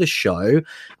one for the show,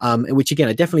 which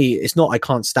again, it's not I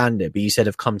can't stand it, but you said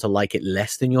I've come to like it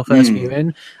less than your first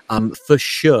viewing. For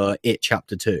sure, It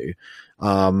Chapter 2.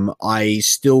 I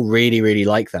still really, really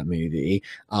like that movie.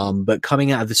 But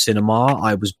coming out of the cinema,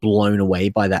 I was blown away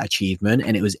by that achievement,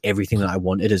 and it was everything that I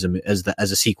wanted as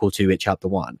a sequel to It Chapter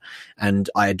 1. And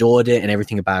I adored it and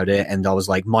everything about it. And I was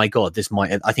like, my God,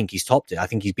 I think he's topped it. I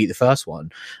think he's beat the first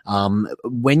one.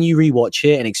 When you rewatch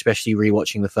it, and especially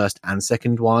rewatching the first and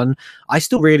second one, I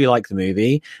still really like the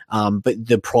movie. But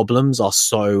the problems are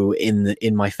so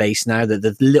in my face now that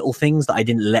the little things that I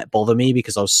didn't let bother me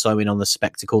because I was so in on the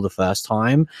spectacle the first time,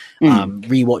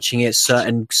 rewatching it,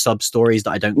 certain sub stories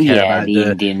that I don't care about, the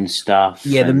Indian stuff,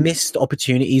 the missed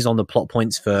opportunities on the plot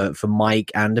points for Mike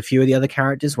and a few of the other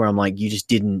characters where I'm like, you just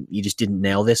didn't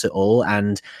nail this at all.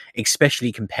 And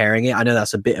especially comparing it, I know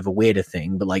that's a bit of a weirder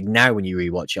thing, but like now when you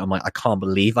rewatch it, I'm like, I can't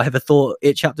believe I ever thought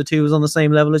It Chapter 2 was on the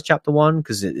same level as Chapter 1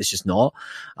 because it's just not.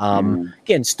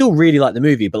 Again, still really like the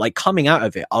movie, but like coming out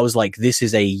of it, I was like, this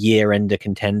is a year-ender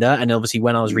contender. And obviously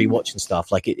when I was rewatching stuff,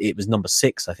 like it was number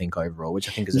 6, I think, overall, which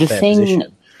I think is a fair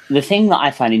position. The thing that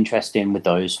I found interesting with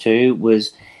those two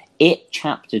was It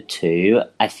Chapter 2,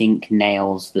 I think,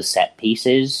 nails the set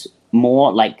pieces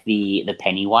more, like the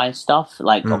Pennywise stuff.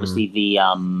 Like, obviously, the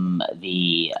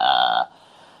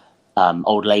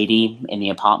old lady in the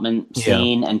apartment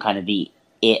scene and kind of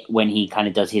when he kind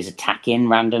of does his attacking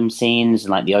random scenes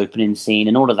and like the opening scene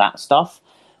and all of that stuff.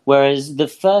 Whereas the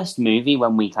first movie,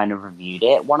 when we kind of reviewed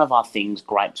it, one of our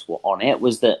gripes on it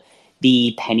was that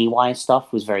the Pennywise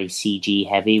stuff was very CG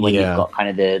heavy when you've got kind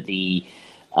of the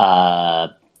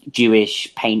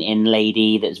Jewish painting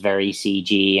lady that's very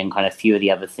CG and kind of a few of the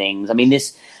other things. I mean,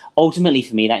 this ultimately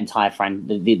for me, that entire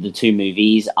the 2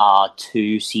 movies are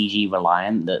too CG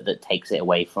reliant that takes it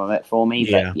away from it for me.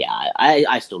 But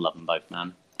I still love them both,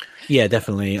 man. Yeah,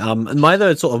 definitely. My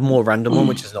other sort of more random one,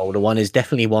 which is an older one, is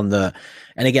definitely one that,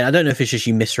 and again, I don't know if it's just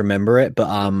you misremember it, but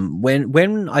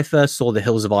when I first saw the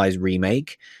Hills of Eyes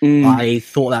remake, I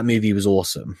thought that movie was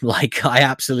awesome. Like, I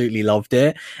absolutely loved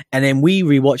it. And then we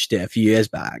rewatched it a few years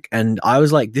back, and I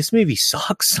was like, this movie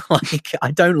sucks. Like,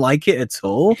 I don't like it at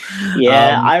all.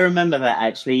 Yeah, I remember that,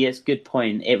 actually. It's a good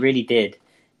point. It really did.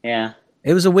 Yeah.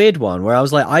 It was a weird one where I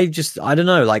was like, I don't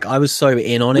know, like I was so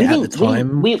in on it at the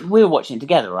time. We were watching it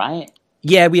together, right?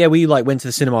 Yeah, we like went to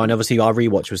the cinema, and obviously our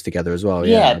rewatch was together as well.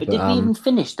 Yeah, but did we even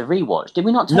finish the rewatch? Did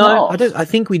we not turn it off? No, I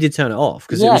think we did turn it off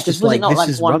because it was just like, this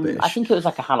is rubbish. I think it was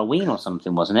like a Halloween or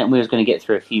something, wasn't it? And we was going to get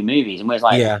through a few movies, and we was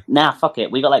like, nah, fuck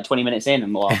it. We got like 20 minutes in,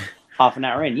 and half an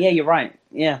hour in. Yeah, you're right.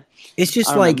 Yeah. It's just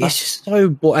it's just so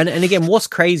boring. And again, what's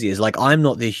crazy is like I'm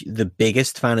not the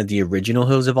biggest fan of the original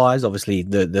Hills of Eyes. Obviously,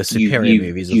 the superior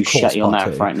movies. You of course, shut your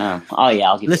mouth right now. Oh yeah,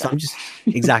 I'll give you that. I'm just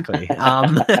exactly.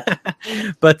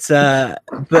 But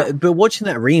watching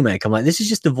that remake, I'm like, this is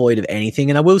just devoid of anything.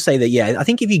 And I will say that I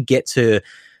think if you get to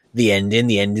the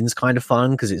ending's kind of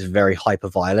fun because it's very hyper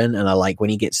violent, and I like when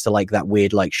he gets to like that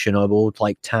weird like Chernobyl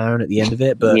like town at the end of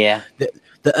it. But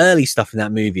the early stuff in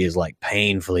that movie is like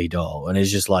painfully dull, and it's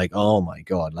just like, oh my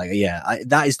god, like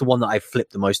that is the one that I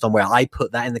flipped the most on, where I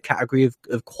put that in the category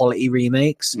of quality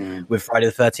remakes with Friday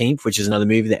the 13th, which is another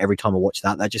movie that every time I watch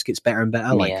that just gets better and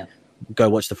better. Like go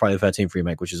watch the Friday the 13th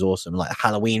remake, which is awesome. Like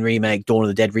Halloween remake, Dawn of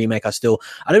the Dead remake. I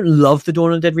don't love the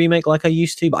Dawn of the Dead remake like I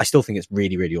used to, but I still think it's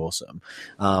really, really awesome.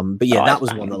 But that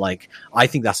was one that like, I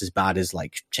think that's as bad as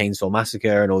like Chainsaw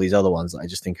Massacre and all these other ones that I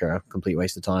just think are a complete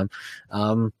waste of time.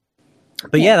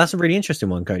 But that's a really interesting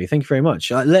one, Cody. Thank you very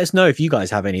much. Let us know if you guys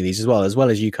have any of these as well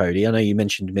as you, Cody. I know you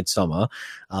mentioned Midsummer.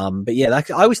 But I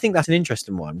always think that's an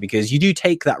interesting one because you do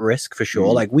take that risk for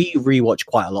sure. Like we rewatch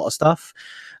quite a lot of stuff.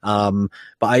 But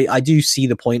I do see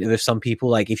the point of if some people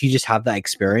like if you just have that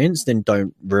experience, then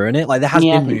don't ruin it. Like there has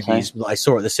been movies that I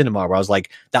saw at the cinema where I was like,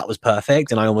 that was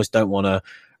perfect, and I almost don't want to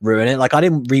ruin it. Like I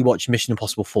didn't rewatch Mission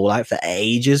Impossible Fallout for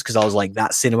ages because I was like,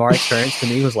 that cinema experience to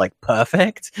me was like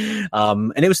perfect.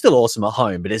 And it was still awesome at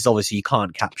home, but it's obviously you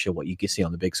can't capture what you can see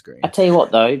on the big screen. I tell you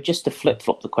what though, just to flip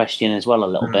flop the question as well a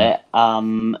little bit,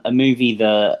 a movie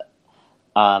that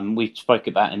we spoke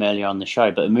about him earlier on the show,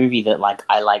 but a movie that like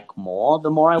I like more the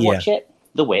more I watch it,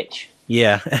 The Witch.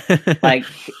 Yeah. Like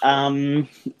I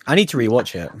need to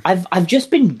rewatch it. I've just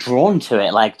been drawn to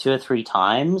it like 2 or 3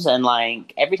 times, and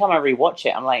like every time I rewatch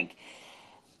it I'm like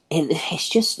it's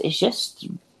just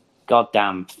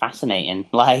goddamn fascinating.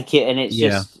 Like and it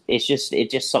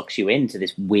just sucks you into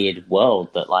this weird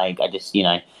world that like I just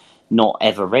not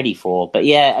ever ready for. But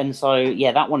and so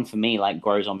that one for me like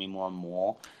grows on me more and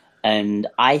more. And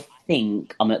I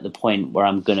think I'm at the point where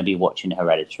I'm going to be watching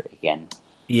Hereditary again.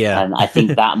 Yeah. And I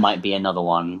think that might be another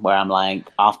one where I'm like,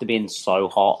 after being so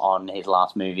hot on his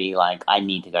last movie, like, I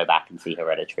need to go back and see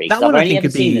Hereditary. Because I've only ever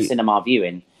seen the cinema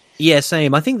viewing. Yeah,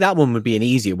 same. I think that one would be an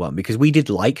easier one because we did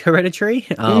like Hereditary.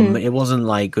 It wasn't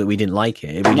like we didn't like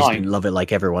it. We just didn't love it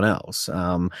like everyone else.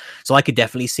 So I could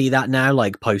definitely see that now,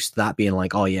 like post that being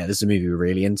like, oh yeah, this is a movie we're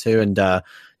really into. And The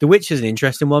Witch is an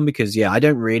interesting one because I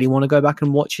don't really want to go back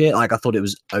and watch it. Like I thought it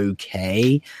was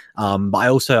okay. But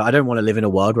I don't want to live in a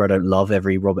world where I don't love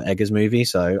every Robert Eggers movie.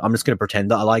 So I'm just going to pretend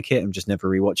that I like it and just never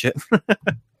rewatch it.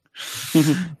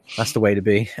 That's the way to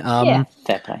be.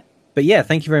 Fair play. But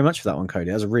thank you very much for that one, Cody.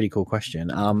 That was a really cool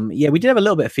question. We did have a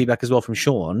little bit of feedback as well from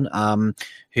Sean,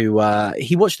 who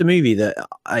he watched a movie that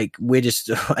like we're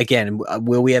just again,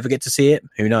 will we ever get to see it?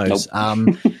 Who knows?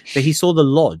 Nope. But he saw The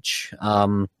Lodge,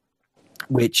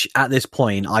 which at this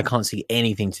point I can't see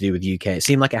anything to do with UK. It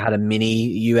seemed like it had a mini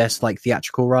US like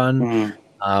theatrical run.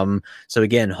 So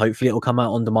again, hopefully it will come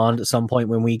out on demand at some point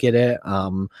when we get it.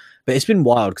 But it's been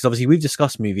wild because obviously we've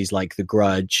discussed movies like The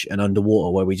Grudge and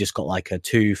Underwater where we just got like a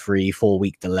 2, 3, 4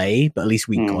 week delay, but at least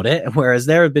we got it. Whereas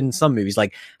there have been some movies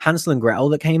like Hansel and Gretel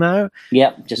that came out.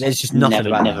 Yep, there's just nothing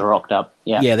about never rocked up.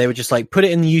 Yeah, they were just like put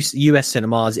it in the US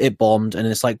cinemas, it bombed, and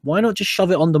it's like why not just shove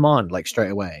it on demand like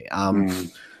straight away?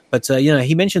 But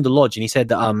he mentioned The Lodge and he said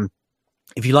that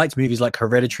if you liked movies like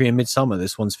Hereditary and Midsummer,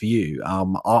 this one's for you.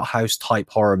 Art house type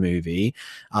horror movie.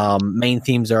 Main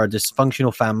themes are a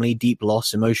dysfunctional family, deep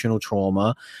loss, emotional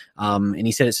trauma. And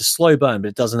he said it's a slow burn, but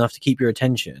it does enough to keep your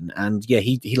attention. And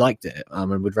he liked it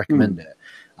and would recommend it.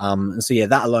 And so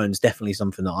that alone is definitely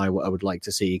something that I would like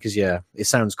to see because it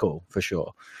sounds cool for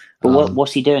sure. But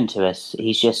what's he doing to us?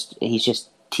 He's just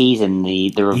teasing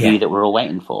the review that we're all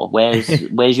waiting for.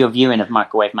 Where's your viewing of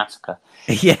Microwave Massacre?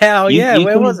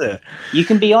 Where was it? You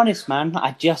can be honest, man.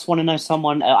 I just want to know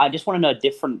I just want to know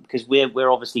different because we're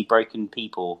obviously broken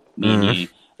people, me and you.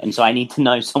 And so I need to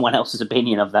know someone else's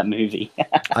opinion of that movie.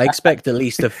 I expect at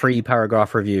least a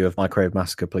 3-paragraph review of Microwave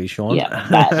Massacre, please, Sean. Yeah,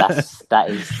 that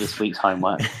is this week's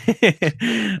homework. Do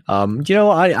you know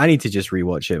what? I need to just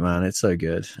rewatch it, man. It's so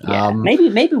good. Yeah,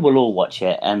 maybe we'll all watch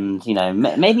it, and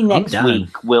maybe next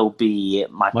week will be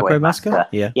Microwave Massacre.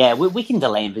 Yeah, we can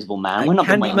delay Invisible Man. We're not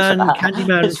going to wait for that.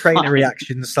 Candyman trainer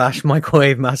reaction /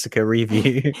 Microwave Massacre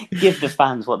review. Give the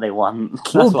fans what they want.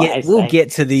 We'll get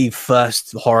to the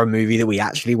first horror movie that we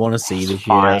actually want to see this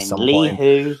year at some point.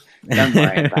 Don't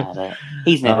worry about it.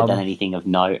 He's never done anything of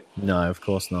note. No, of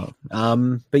course not.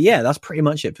 But yeah, that's pretty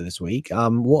much it for this week.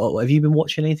 What have you been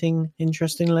watching? Anything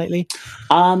interesting lately?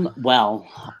 Well,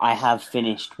 I have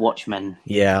finished Watchmen.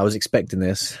 Yeah, I was expecting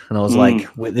this, and I was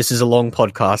like, "This is a long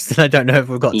podcast, and I don't know if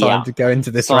we've got time to go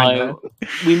into this right now."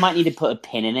 We might need to put a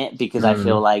pin in it because I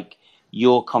feel like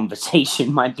your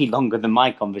conversation might be longer than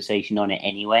my conversation on it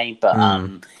anyway. But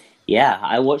yeah,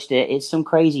 I watched it. It's some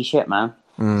crazy shit, man.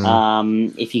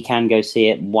 If you can go see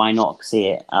it, why not see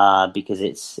it? Because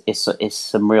it's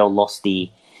some real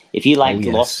Losty. If you liked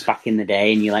Lost back in the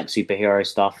day and you like superhero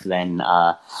stuff, then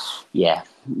yeah,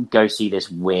 go see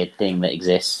this weird thing that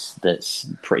exists that's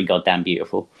pretty goddamn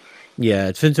beautiful.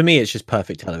 Yeah, to me, it's just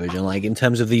perfect television. Like, in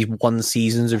terms of these one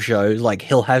seasons of shows, like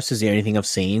Hill House is the only thing I've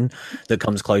seen that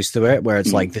comes close to it, where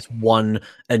it's like this one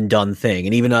and done thing.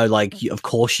 And even though, like, of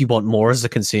course you want more as a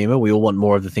consumer, we all want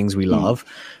more of the things we love.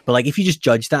 But like, if you just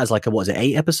judge that as like a, what is it,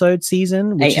 8-episode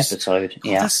season? Which 8 episode,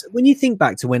 yeah. When you think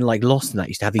back to when like Lost and that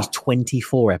used to have these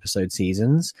 24 episode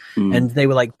seasons, and they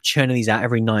were like churning these out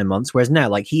every 9 months, whereas now,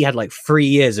 like, he had like 3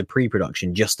 years of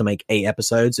pre-production just to make 8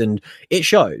 episodes, and it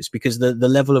shows because the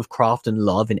level of craft and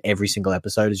love in every single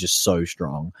episode is just so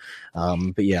strong.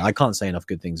 But yeah, I can't say enough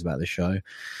good things about this show.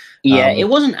 Yeah, it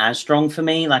wasn't as strong for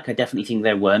me. Like, I definitely think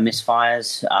there were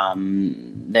misfires.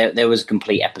 There was a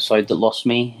complete episode that lost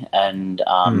me, and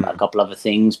a couple other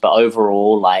things. But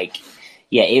overall, like,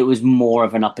 yeah, it was more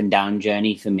of an up and down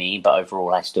journey for me. But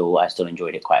overall, I still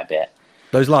enjoyed it quite a bit.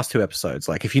 Those last 2 episodes,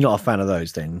 like, if you're not a fan of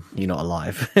those, then you're not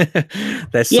alive.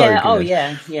 They're so good. Oh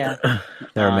yeah.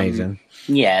 They're amazing.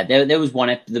 Yeah, there was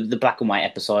one, the black and white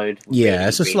episode. Yeah,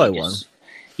 it's a slow one.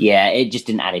 Yeah, it just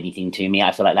didn't add anything to me.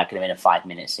 I feel like that could have been a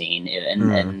 5-minute scene,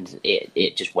 and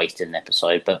it just wasted an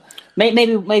episode. But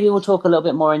maybe we'll talk a little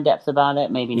bit more in depth about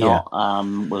it. Maybe not.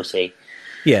 Yeah. We'll see.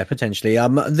 Yeah, potentially.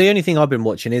 The only thing I've been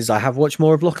watching is I have watched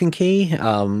more of Lock and Key.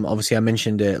 Obviously, I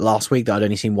mentioned it last week that I'd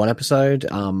only seen 1 episode.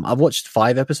 I've watched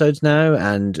 5 episodes now,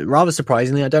 and rather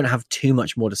surprisingly, I don't have too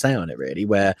much more to say on it, really,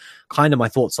 where kind of my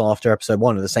thoughts after episode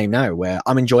 1 are the same now, where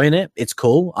I'm enjoying it. It's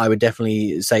cool. I would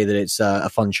definitely say that it's a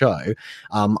fun show.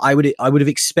 I would have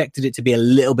expected it to be a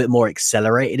little bit more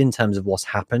accelerated in terms of what's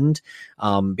happened,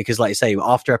 because, like I say,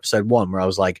 after episode 1, where I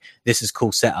was like, this is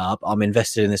cool setup, I'm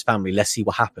invested in this family, let's see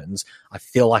what happens, I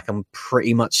feel like I'm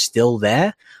pretty much still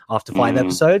there after 5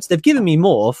 episodes. They've given me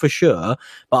more for sure,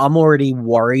 but I'm already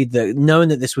worried that, knowing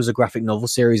that this was a graphic novel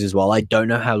series as well, I don't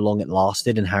know how long it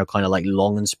lasted and how kind of like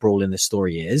long and sprawling this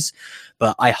story is.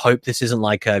 But I hope this isn't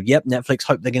like Netflix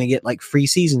hope they're going to get like 3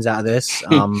 seasons out of this.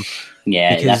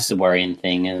 Yeah, because that's the worrying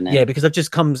thing, isn't it? Yeah, because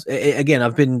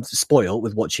I've been spoiled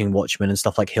with watching Watchmen and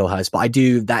stuff like Hill House, but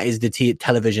that is the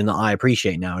television that I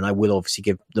appreciate now, and I will obviously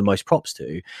give the most props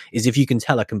to, is if you can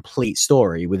tell a complete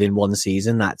story within 1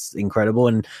 season, that's incredible.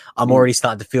 And I'm already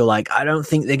starting to feel like I don't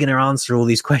think they're going to answer all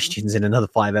these questions in another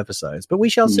 5 episodes, but we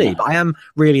shall see. No. But I am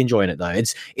really enjoying it though.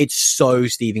 It's so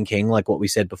Stephen King, like what we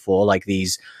said before, like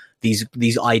these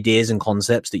ideas and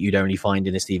concepts that you'd only find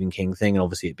in a Stephen King thing, and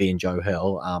obviously it being Joe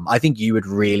Hill. I think you would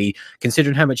really,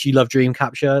 considering how much you love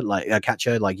Dreamcatcher,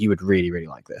 like you would really, really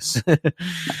like this.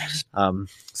 Nice.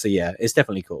 So yeah, it's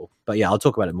definitely cool. But yeah, I'll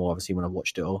talk about it more obviously when I've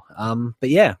watched it all. But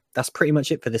yeah, that's pretty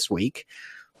much it for this week.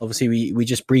 Obviously, we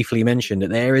just briefly mentioned that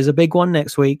there is a big one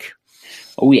next week.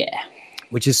 Oh yeah,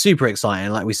 which is super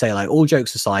exciting. Like we say, like all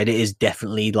jokes aside, it is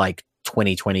definitely like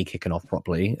 2020 kicking off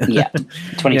properly. Yeah,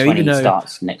 2020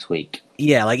 starts next week.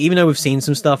 Yeah, like even though we've seen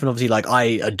some stuff, and obviously like I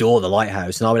adore The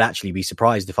Lighthouse, and I would actually be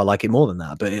surprised if I like it more than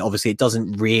that. But obviously it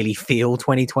doesn't really feel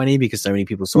 2020 because so many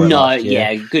people saw it last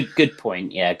year. Yeah, good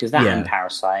point. Yeah, because that and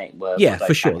Parasite were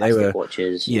for sure they were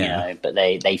watches. You know, but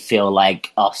they feel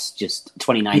like us just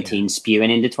 2019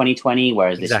 spewing into 2020,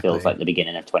 whereas this feels like the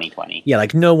beginning of 2020. Yeah,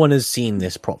 like no one has seen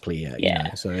this properly yet. Yeah, you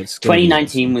know, so it's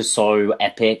 2019 was so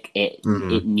epic. It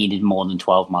needed more than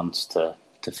 12 months to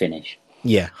finish.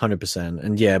 Yeah, 100%.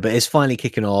 And yeah, but it's finally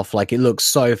kicking off. Like it looks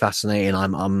so fascinating.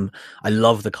 I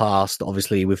love the cast.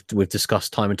 Obviously, we've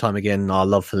discussed time and time again our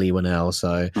love for Lee Winnell.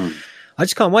 So I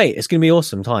just can't wait. It's going to be an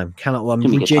awesome time.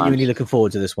 I'm genuinely looking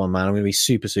forward to this one, man. I'm going to be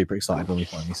super, super excited when we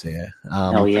finally see it.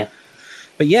 Oh yeah.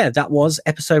 But yeah, that was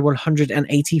episode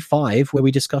 185 where we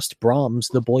discussed Brahms,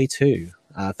 The Boy 2.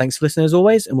 Thanks for listening as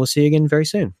always, and we'll see you again very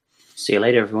soon. See you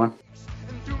later, everyone.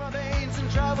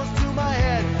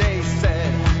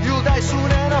 Soon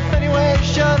enough anyway,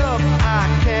 shut up,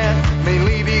 I can't,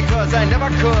 mainly because I never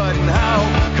could, and how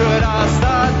could I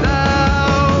start now?